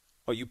 Yeah.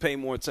 Oh, you pay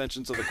more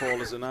attention to the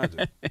callers than I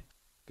do.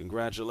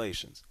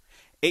 Congratulations.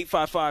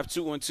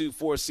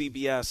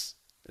 855-212-4CBS.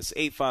 That's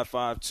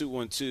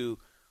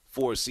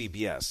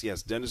 855-212-4CBS.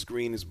 Yes, Dennis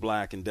Green is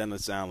black and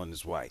Dennis Allen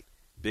is white.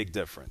 Big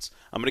difference.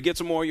 I'm going to get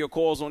to more of your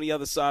calls on the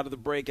other side of the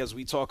break as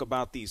we talk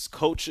about these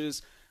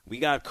coaches. We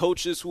got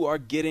coaches who are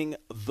getting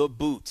the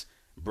boot.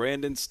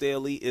 Brandon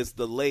Staley is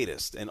the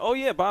latest. And, oh,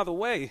 yeah, by the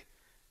way,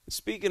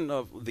 speaking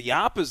of the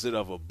opposite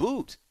of a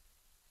boot,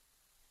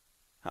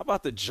 how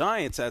about the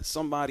Giants had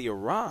somebody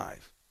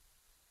arrive?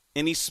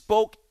 And he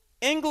spoke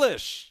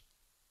English.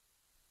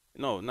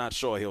 No, not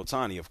Shohei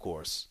Ohtani, of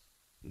course.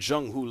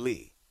 Jung-Hoo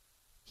Lee.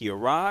 He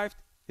arrived,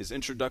 his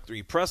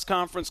introductory press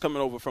conference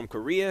coming over from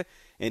Korea,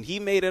 and he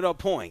made it a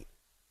point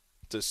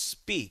to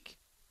speak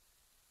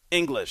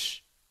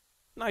English.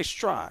 Nice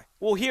try.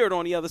 We'll hear it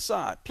on the other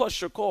side,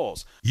 plus your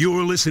calls.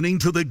 You're listening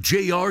to the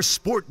JR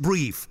Sport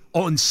Brief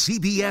on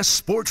CBS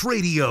Sports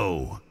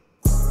Radio.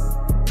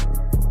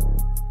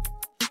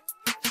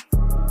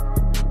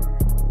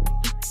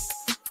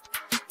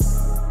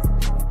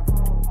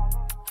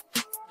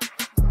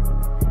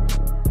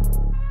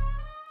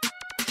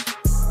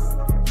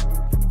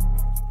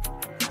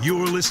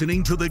 You're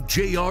listening to the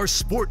JR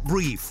Sport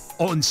Brief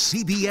on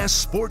CBS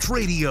Sports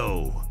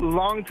Radio.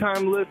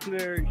 Long-time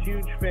listener,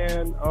 huge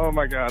fan. Oh,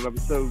 my God, I'm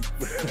so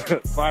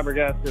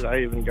flabbergasted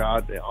I even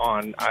got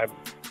on. I'm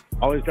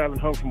always driving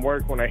home from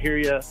work when I hear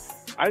you.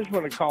 I just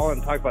want to call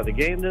and talk about the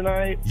game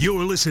tonight.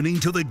 You're listening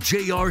to the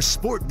JR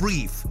Sport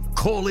Brief.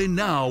 Call in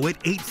now at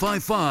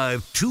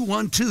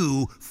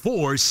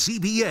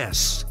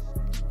 855-212-4CBS.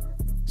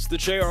 It's the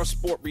JR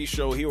Sport Brief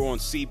show here on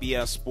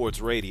CBS Sports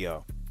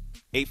Radio.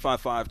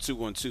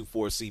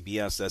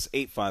 855-212-4CBS. That's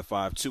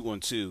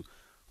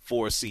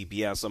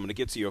 855-212-4CBS. I'm going to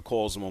get to your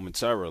calls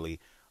momentarily.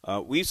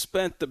 We've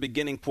spent the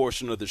beginning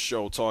portion of the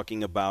show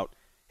talking about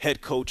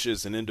head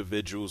coaches and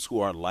individuals who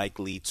are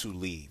likely to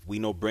leave. We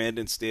know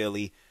Brandon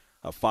Staley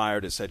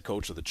fired as head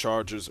coach of the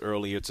Chargers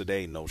earlier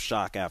today. No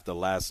shock after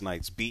last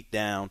night's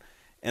beatdown.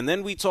 And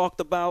then we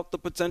talked about the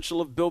potential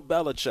of Bill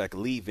Belichick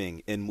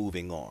leaving and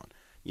moving on.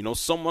 You know,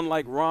 someone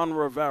like Ron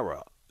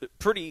Rivera,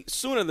 pretty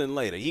sooner than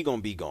later, he going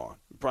to be gone,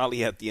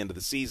 probably at the end of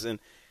the season.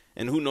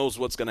 And who knows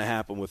what's going to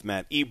happen with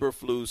Matt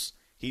Eberflus.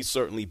 He's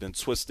certainly been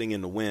twisting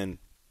in the wind,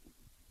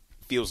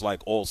 feels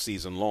like all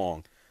season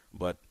long,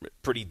 but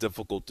pretty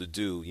difficult to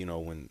do, you know,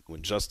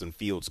 when Justin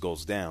Fields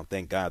goes down.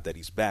 Thank God that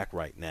he's back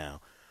right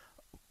now.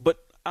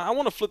 But I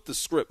want to flip the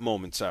script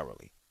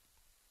momentarily.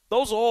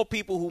 Those are all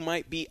people who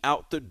might be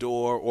out the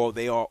door or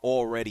they are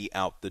already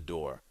out the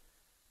door.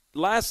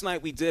 Last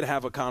night we did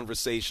have a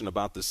conversation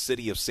about the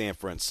city of San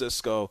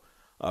Francisco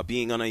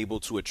being unable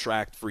to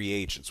attract free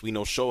agents. We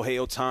know Shohei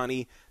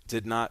Ohtani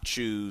did not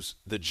choose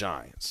the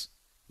Giants.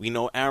 We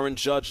know Aaron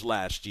Judge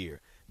last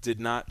year did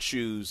not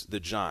choose the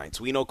Giants.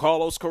 We know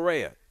Carlos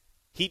Correa,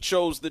 he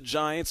chose the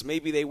Giants.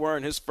 Maybe they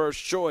weren't his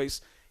first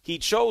choice. He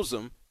chose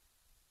them,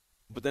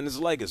 but then his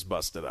leg is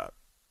busted up.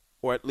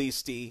 Or at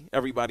least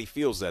everybody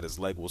feels that his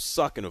leg will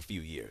suck in a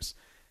few years.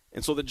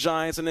 And so the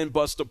Giants, and then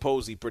Buster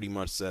Posey pretty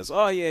much says,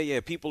 oh, yeah,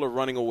 people are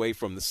running away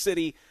from the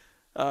city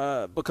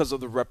because of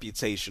the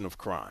reputation of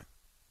crime.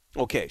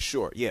 Okay,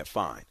 sure, yeah,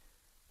 fine.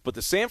 But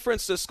the San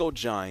Francisco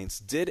Giants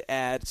did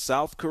add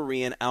South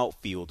Korean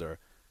outfielder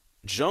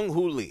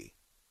Jung-Hoo Lee.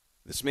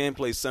 This man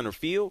plays center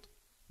field.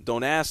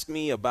 Don't ask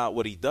me about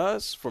what he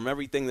does. From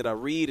everything that I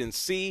read and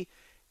see,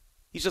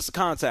 he's just a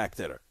contact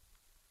hitter.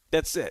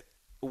 That's it.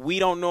 We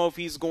don't know if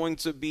he's going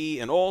to be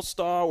an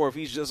all-star or if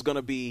he's just going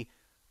to be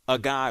a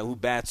guy who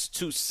bats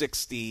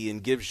 260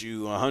 and gives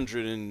you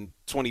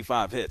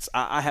 125 hits.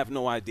 I have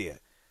no idea.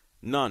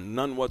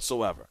 None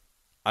whatsoever.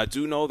 I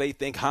do know they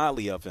think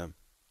highly of him.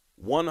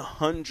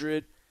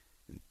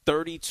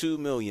 $132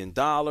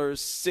 million,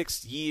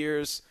 6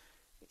 years,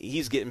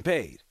 he's getting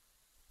paid.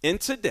 And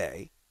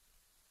today,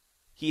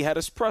 he had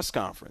his press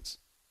conference.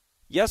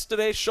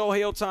 Yesterday,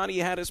 Shohei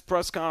Ohtani had his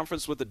press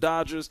conference with the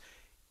Dodgers.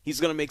 He's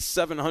going to make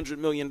 $700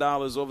 million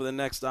over the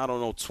next,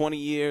 20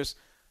 years.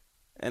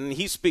 And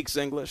he speaks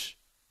English.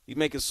 He's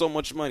making so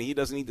much money, he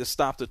doesn't need to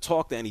stop to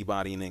talk to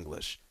anybody in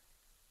English.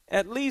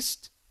 At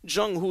least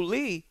Jung-Hoo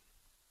Lee,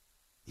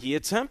 he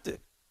attempted.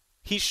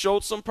 He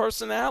showed some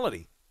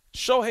personality.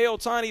 Shohei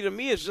Ohtani, to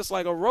me, is just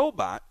like a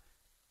robot.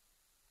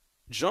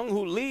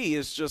 Jung-Hoo Lee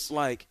is just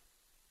like,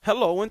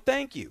 hello and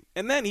thank you.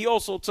 And then he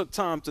also took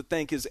time to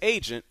thank his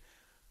agent.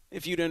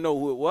 If you didn't know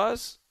who it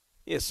was,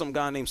 some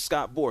guy named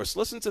Scott Boras.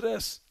 Listen to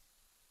this.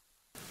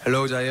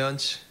 Hello,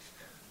 Giants.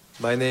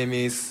 My name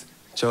is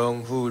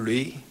Jung-Hoo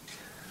Lee,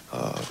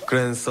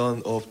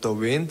 grandson of the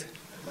wind,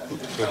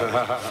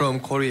 from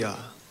Korea.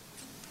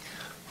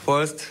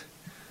 First,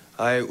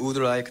 I would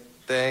like to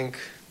thank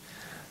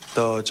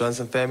the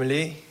Johnson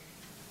family,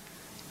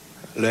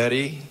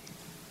 Larry,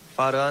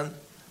 Farhan,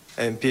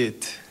 and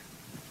Pete.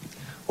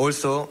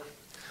 Also,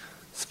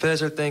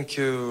 special thank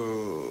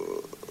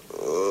you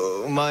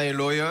my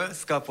lawyer,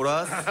 Scott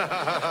Boras,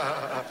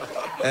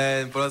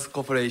 and Boras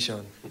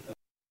Corporation.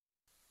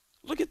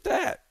 Look at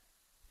that.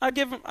 I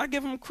give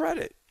him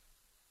credit.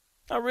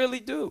 I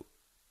really do.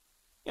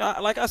 You know,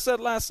 like I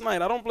said last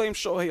night, I don't blame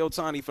Shohei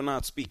Ohtani for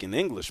not speaking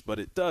English, but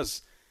it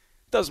does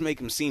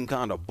make him seem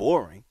kind of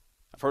boring.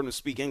 I've heard him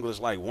speak English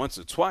like once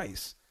or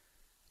twice.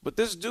 But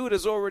this dude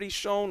has already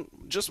shown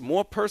just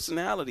more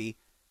personality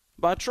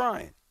by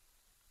trying.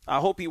 I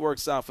hope he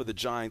works out for the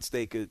Giants.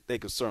 They could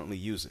certainly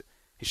use it.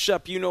 Hey,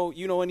 Shep, you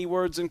know any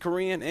words in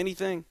Korean?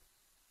 Anything?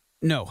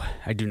 No,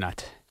 I do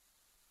not.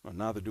 Well,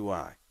 neither do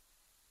I.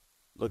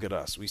 Look at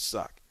us. We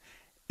suck.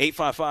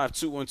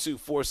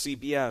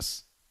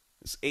 855-212-4CBS.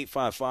 It's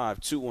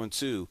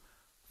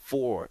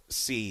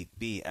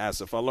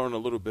 855-212-4CBS. If I learn a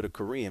little bit of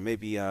Korean,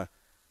 maybe I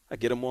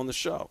get him on the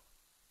show.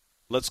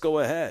 Let's go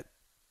ahead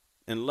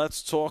and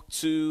let's talk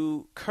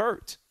to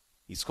Kurt.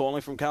 He's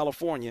calling from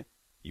California.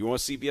 You're on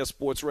CBS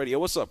Sports Radio.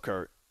 What's up,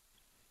 Kurt?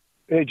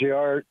 Hey,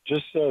 JR,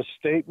 just a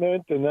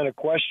statement and then a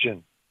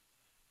question.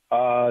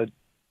 The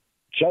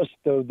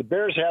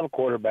Bears have a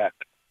quarterback.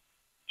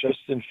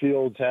 Justin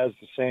Fields has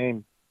the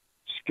same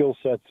skill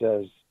sets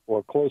as,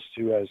 or close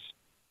to, as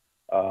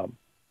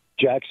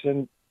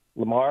Jackson,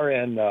 Lamar,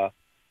 and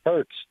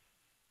Hurts.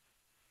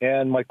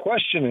 And my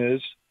question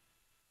is,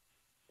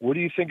 what do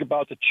you think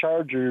about the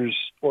Chargers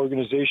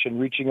organization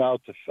reaching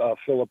out to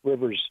Phillip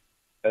Rivers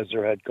as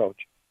their head coach?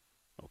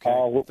 Okay.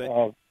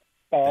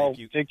 I'll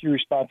take your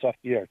response off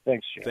the air.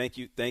 Thanks, Jim.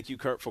 Thank you,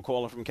 Kurt, for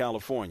calling from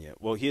California.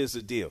 Well, here's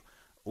the deal.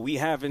 We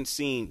haven't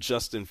seen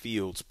Justin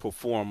Fields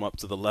perform up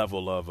to the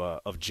level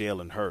of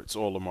Jalen Hurts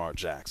or Lamar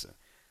Jackson,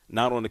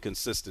 not on a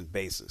consistent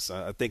basis.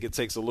 I think it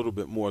takes a little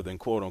bit more than,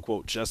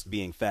 quote-unquote, just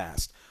being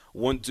fast.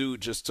 One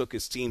dude just took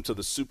his team to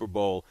the Super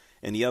Bowl,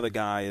 and the other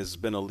guy has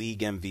been a league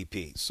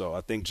MVP. So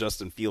I think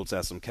Justin Fields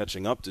has some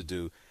catching up to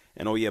do.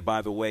 And, oh, yeah,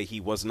 by the way, he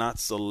was not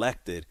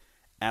selected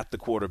at the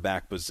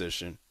quarterback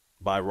position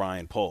by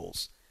Ryan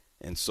Poles.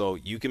 And so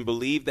you can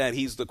believe that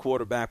he's the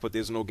quarterback, but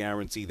there's no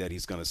guarantee that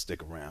he's going to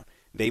stick around.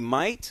 They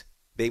might,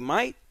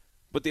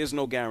 but there's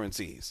no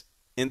guarantees.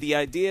 And the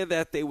idea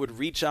that they would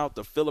reach out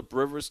to Phillip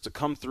Rivers to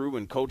come through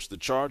and coach the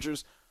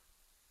Chargers,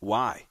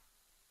 why?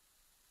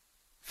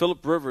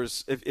 Phillip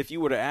Rivers, if you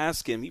were to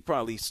ask him, he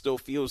probably still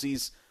feels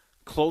he's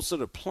closer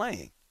to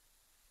playing.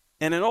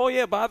 And then, oh,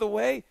 yeah, by the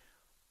way,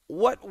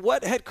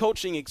 what head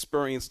coaching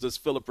experience does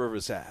Phillip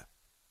Rivers have?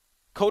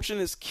 Coaching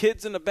his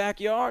kids in the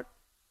backyard?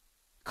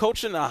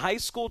 Coaching a high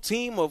school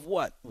team of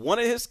what? One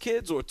of his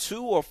kids or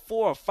 2 or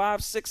 4 or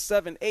 5, 6,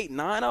 7, 8,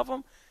 9 of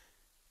them?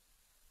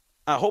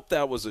 I hope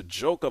that was a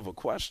joke of a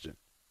question.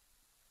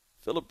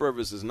 Phillip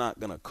Rivers is not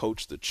going to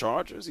coach the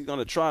Chargers. He's going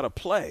to try to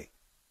play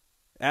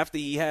after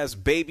he has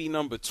baby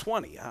number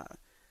 20.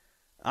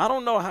 I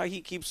don't know how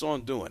he keeps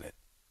on doing it.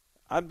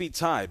 I'd be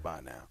tired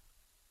by now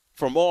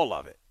from all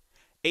of it.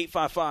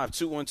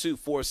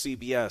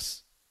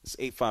 855-212-4CBS. It's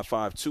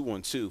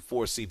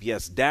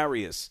 855-212-4CBS.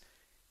 Darius,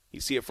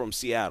 he's here from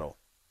Seattle.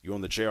 You're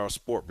on the JR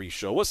Sport Brief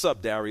Show. What's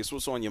up, Darius?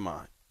 What's on your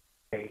mind?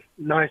 Hey,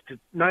 nice to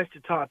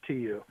talk to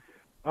you.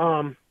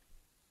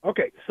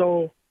 Okay,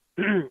 so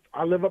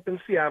I live up in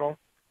Seattle,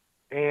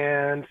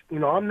 and,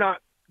 I'm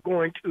not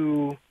going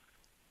to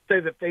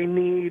say that they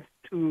need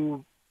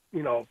to,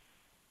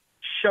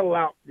 shell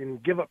out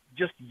and give up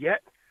just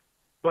yet,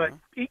 but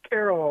Pete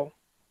Carroll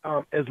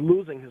is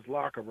losing his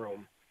locker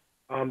room.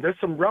 There's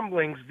some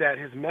rumblings that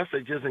his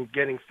message isn't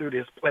getting through to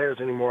his players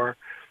anymore.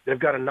 They've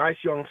got a nice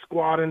young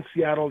squad in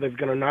Seattle. They've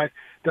done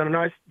a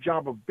nice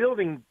job of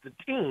building the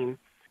team,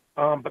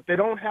 but they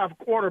don't have a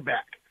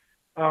quarterback.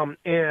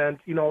 And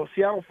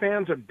Seattle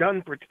fans are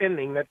done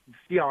pretending that the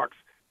Seahawks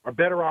are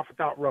better off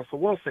without Russell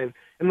Wilson.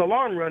 In the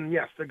long run,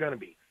 yes, they're going to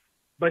be.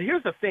 But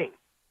here's the thing.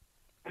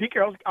 Pete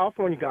Carroll's a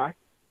California guy.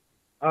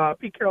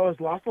 Pete Carroll has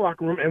lost the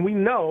locker room, and we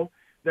know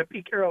that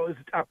Pete Carroll is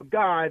the type of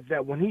guy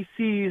that when he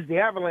sees the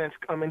avalanche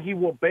coming, he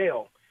will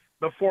bail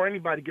before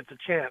anybody gets a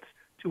chance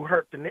to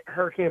hurt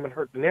him and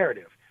hurt the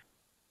narrative.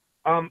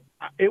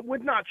 It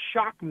would not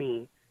shock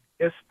me,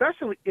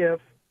 especially if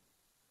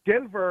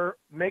Denver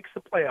makes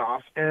the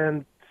playoffs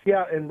and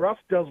Russ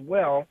does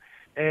well,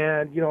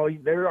 and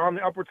they're on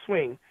the upward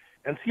swing,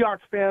 and Seahawks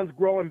fans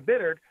grow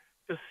embittered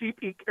to see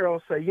Pete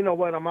Carroll say, you know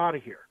what, I'm out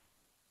of here.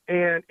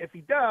 And if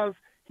he does,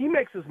 he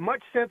makes as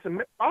much sense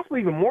and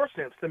possibly even more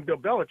sense than Bill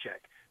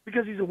Belichick,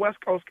 because he's a West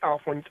Coast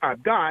California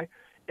type guy,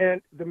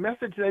 and the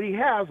message that he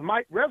has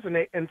might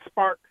resonate and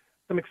spark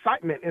some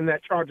excitement in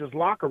that Chargers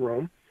locker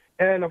room.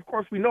 And of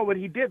course, we know what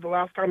he did the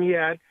last time he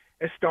had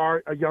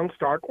a young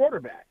star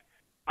quarterback.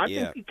 I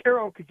think Pete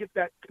Carroll could get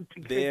that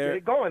get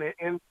it going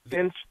in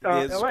there's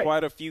LA.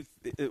 Quite a few.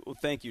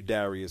 Thank you,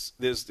 Darius.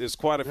 There's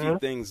quite a few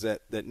things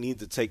that need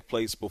to take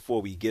place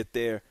before we get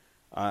there.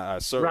 I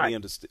certainly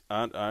understand.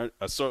 I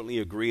certainly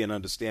agree and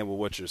understand with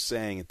what you're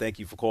saying, and thank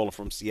you for calling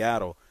from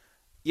Seattle.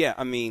 Yeah,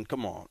 I mean,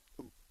 come on,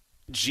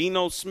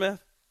 Geno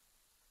Smith.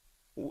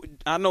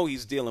 I know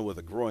he's dealing with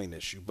a groin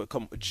issue,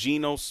 but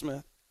Geno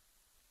Smith.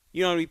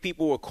 You know how many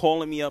people were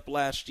calling me up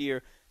last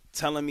year,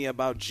 telling me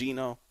about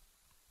Geno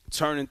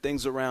turning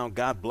things around?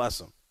 God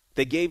bless him.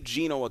 They gave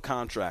Geno a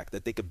contract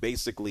that they could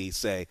basically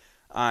say,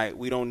 all right,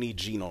 we don't need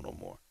Geno no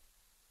more.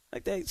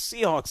 Like,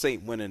 Seahawks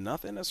ain't winning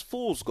nothing. That's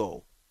fool's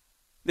gold.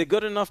 They're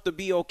good enough to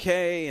be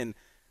okay and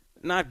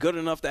not good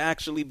enough to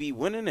actually be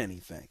winning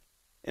anything.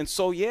 And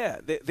so, yeah,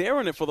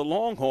 they're in it for the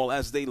long haul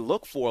as they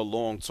look for a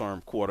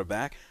long-term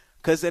quarterback,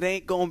 because it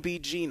ain't going to be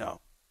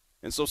Geno.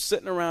 And so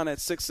sitting around at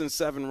 6 and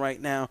 7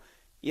 right now,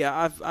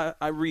 yeah,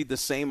 I read the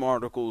same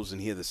articles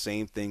and hear the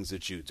same things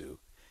that you do.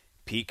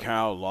 Pete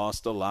Carroll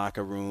lost the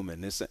locker room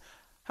and this.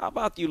 How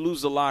about you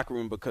lose the locker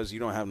room because you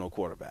don't have no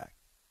quarterback?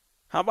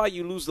 How about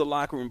you lose the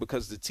locker room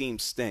because the team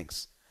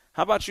stinks?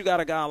 How about you got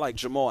a guy like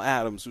Jamal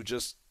Adams who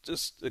just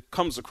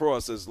comes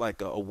across as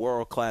like a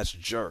world-class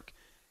jerk,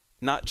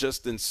 not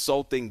just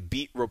insulting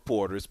beat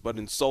reporters, but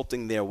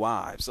insulting their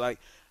wives? Like,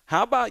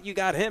 how about you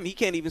got him? He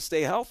can't even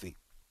stay healthy.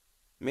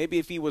 Maybe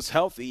if he was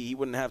healthy, he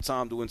wouldn't have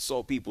time to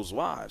insult people's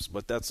wives,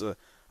 but that's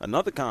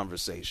another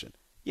conversation.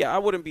 Yeah, I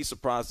wouldn't be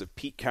surprised if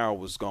Pete Carroll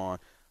was gone,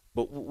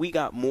 but we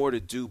got more to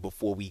do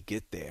before we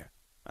get there.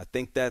 I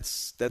think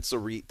that's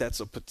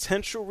a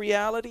potential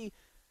reality,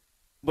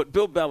 but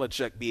Bill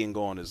Belichick being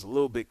gone is a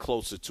little bit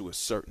closer to a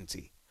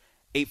certainty.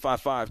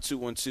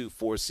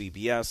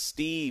 855-212-4CBS.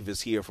 Steve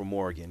is here from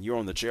Oregon. You're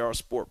on the JR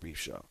Sport Brief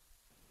Show.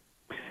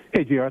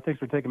 Hey, JR, thanks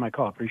for taking my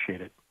call.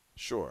 Appreciate it.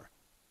 Sure.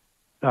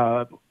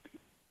 The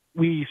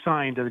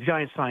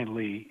Giants signed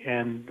Lee,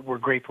 and we're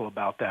grateful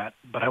about that.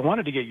 But I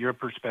wanted to get your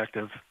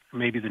perspective.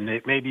 Maybe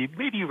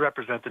you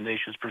represent the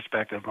nation's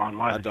perspective on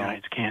why the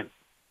Giants can't.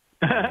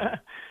 I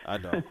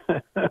don't.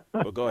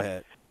 But go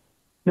ahead.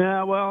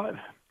 Yeah, well,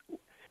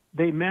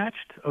 they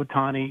matched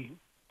Ohtani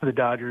for the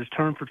Dodgers,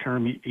 term for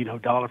term,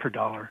 dollar for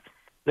dollar.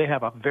 They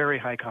have a very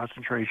high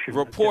concentration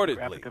of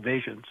demographic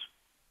evasions.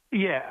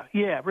 Yeah,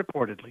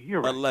 reportedly.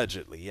 You're right.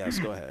 Allegedly, yes.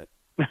 Go ahead.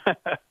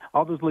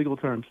 All those legal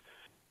terms.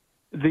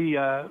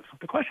 The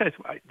question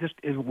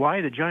is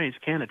why the Giants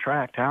can't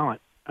attract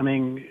talent. I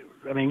mean,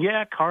 I mean,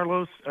 yeah,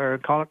 Carlos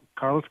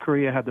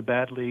Correa had the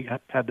bad leg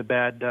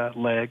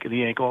and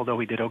the ankle, although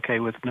he did okay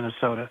with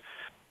Minnesota.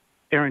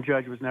 Aaron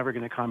Judge was never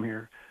going to come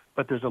here,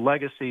 but there's a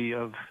legacy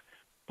of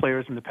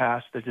players in the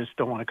past that just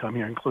don't want to come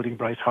here, including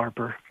Bryce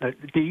Harper.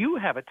 Do you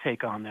have a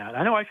take on that?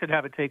 I know I should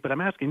have a take, but I'm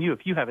asking you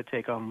if you have a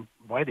take on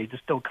why they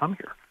just don't come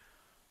here.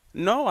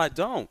 No, I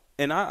don't.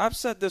 And I've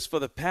said this for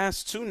the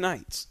past 2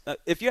 nights.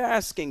 If you're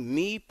asking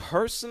me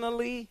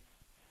personally,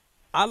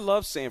 I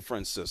love San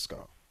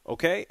Francisco,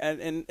 okay?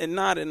 And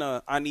not in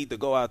a I need to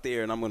go out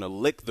there and I'm going to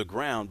lick the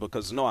ground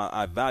because, no,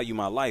 I value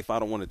my life. I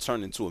don't want to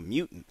turn into a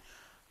mutant.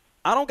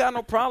 I don't got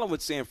no problem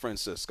with San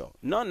Francisco,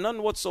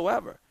 none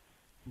whatsoever.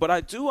 But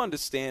I do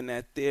understand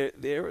that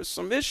there are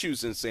some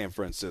issues in San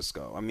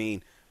Francisco. I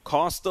mean,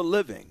 cost of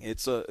living.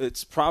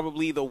 It's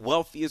probably the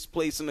wealthiest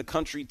place in the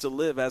country to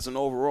live as an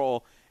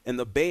overall in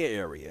the Bay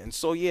Area. And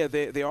so, yeah,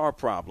 there are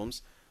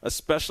problems,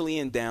 especially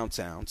in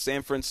downtown.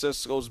 San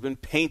Francisco's been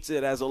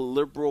painted as a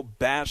liberal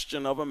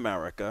bastion of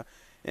America.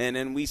 And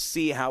then we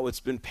see how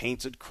it's been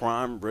painted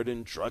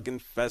crime-ridden,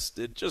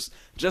 drug-infested,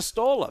 just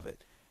all of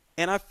it.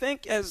 And I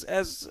think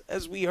as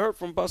we heard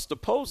from Buster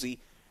Posey,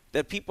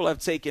 that people have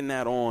taken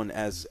that on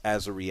as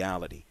a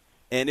reality.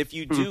 And if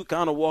you do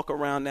kind of walk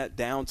around that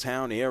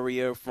downtown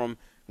area from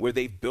where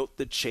they've built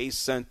the Chase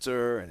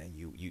Center and then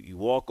you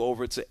walk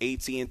over to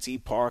AT&T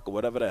Park or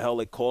whatever the hell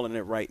they're calling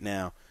it right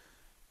now,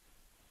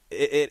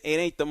 it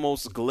ain't the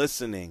most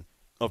glistening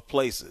of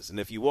places. And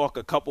if you walk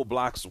a couple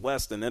blocks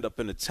west and end up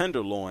in the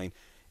Tenderloin,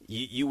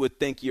 you would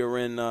think you're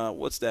in,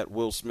 what's that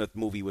Will Smith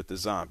movie with the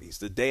zombies?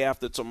 The Day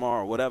After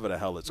Tomorrow, whatever the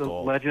hell it's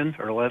called. Legend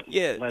or Legends?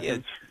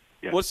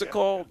 Yeah. What's it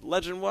called?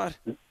 Legend what?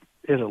 Is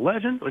it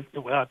Legend?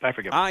 Well, I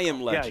forget. I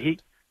Am Legend. Yeah,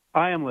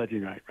 I Am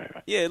Legend, right.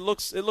 Yeah, it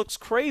looks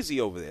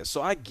crazy over there,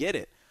 so I get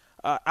it.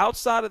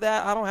 Outside of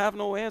that, I don't have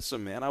no answer,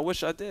 man. I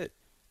wish I did.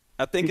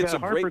 I think it's a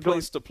great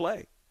place to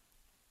play.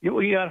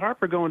 You got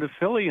Harper going to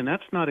Philly, and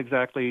that's not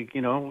exactly,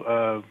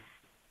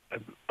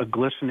 a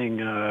glistening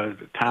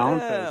town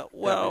that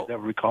I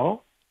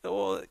recall.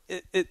 Well,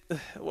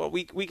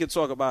 we could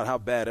talk about how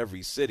bad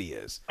every city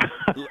is.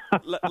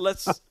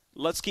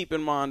 Let's keep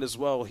in mind as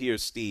well here,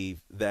 Steve,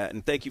 that,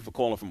 and thank you for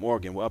calling from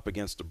Oregon. We're up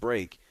against the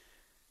break.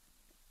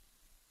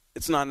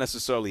 It's not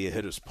necessarily a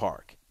hitter's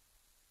park.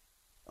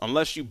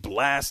 Unless you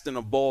blasting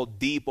a ball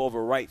deep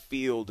over right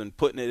field and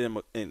putting it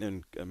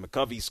in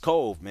McCovey's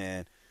Cove,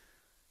 man,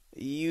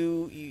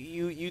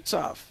 you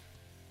tough.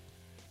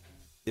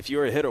 If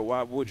you're a hitter,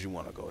 why would you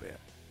want to go there?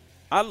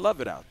 I love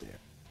it out there.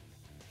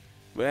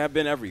 But I've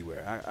been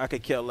everywhere. I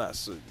could care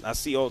less. I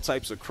see all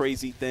types of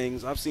crazy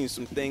things. I've seen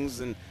some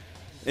things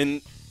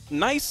in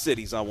nice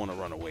cities I want to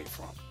run away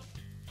from.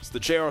 It's the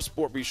JR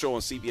Sport Brief Show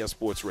on CBS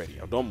Sports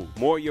Radio. Don't move.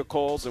 More of your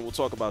calls, and we'll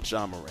talk about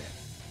John Moran.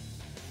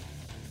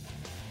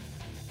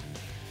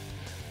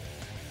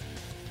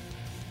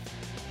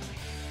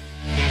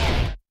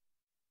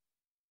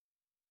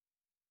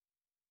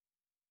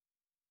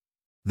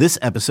 This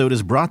episode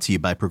is brought to you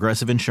by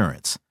Progressive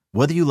Insurance.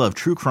 Whether you love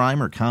true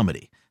crime or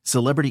comedy,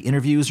 celebrity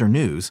interviews or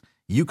news,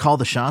 you call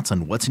the shots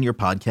on what's in your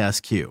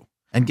podcast queue.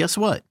 And guess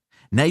what?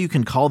 Now you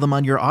can call them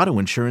on your auto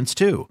insurance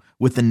too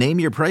with the Name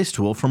Your Price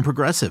tool from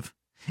Progressive.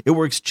 It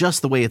works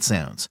just the way it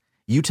sounds.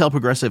 You tell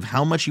Progressive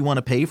how much you want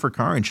to pay for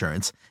car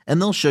insurance,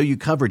 and they'll show you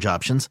coverage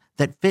options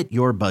that fit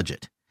your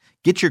budget.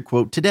 Get your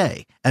quote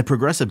today at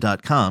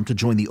Progressive.com to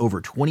join the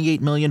over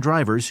 28 million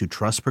drivers who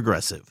trust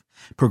Progressive.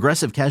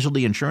 Progressive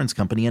Casualty Insurance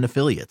Company and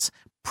Affiliates.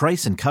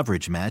 Price and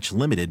coverage match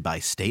limited by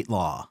state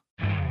law.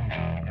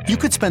 You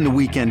could spend the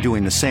weekend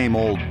doing the same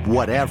old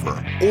whatever,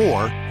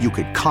 or you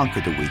could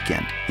conquer the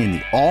weekend in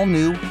the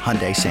all-new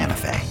Hyundai Santa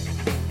Fe.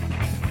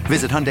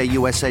 Visit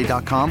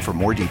HyundaiUSA.com for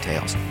more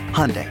details.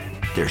 Hyundai,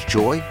 there's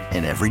joy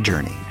in every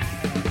journey.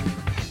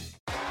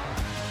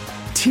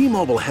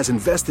 T-Mobile has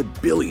invested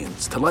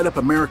billions to light up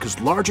America's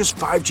largest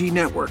 5G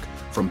network,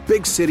 from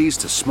big cities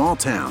to small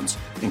towns,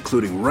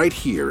 including right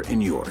here in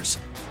yours.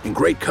 And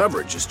great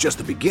coverage is just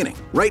the beginning.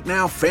 Right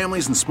now,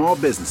 families and small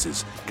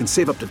businesses can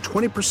save up to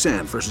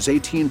 20% versus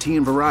AT&T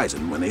and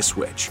Verizon when they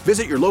switch.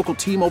 Visit your local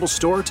T-Mobile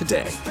store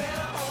today.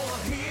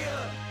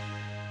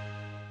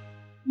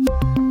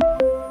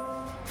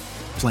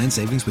 Plan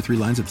savings with 3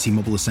 lines of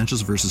T-Mobile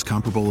Essentials versus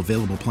comparable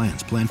available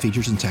plans. Plan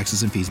features and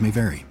taxes and fees may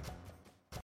vary.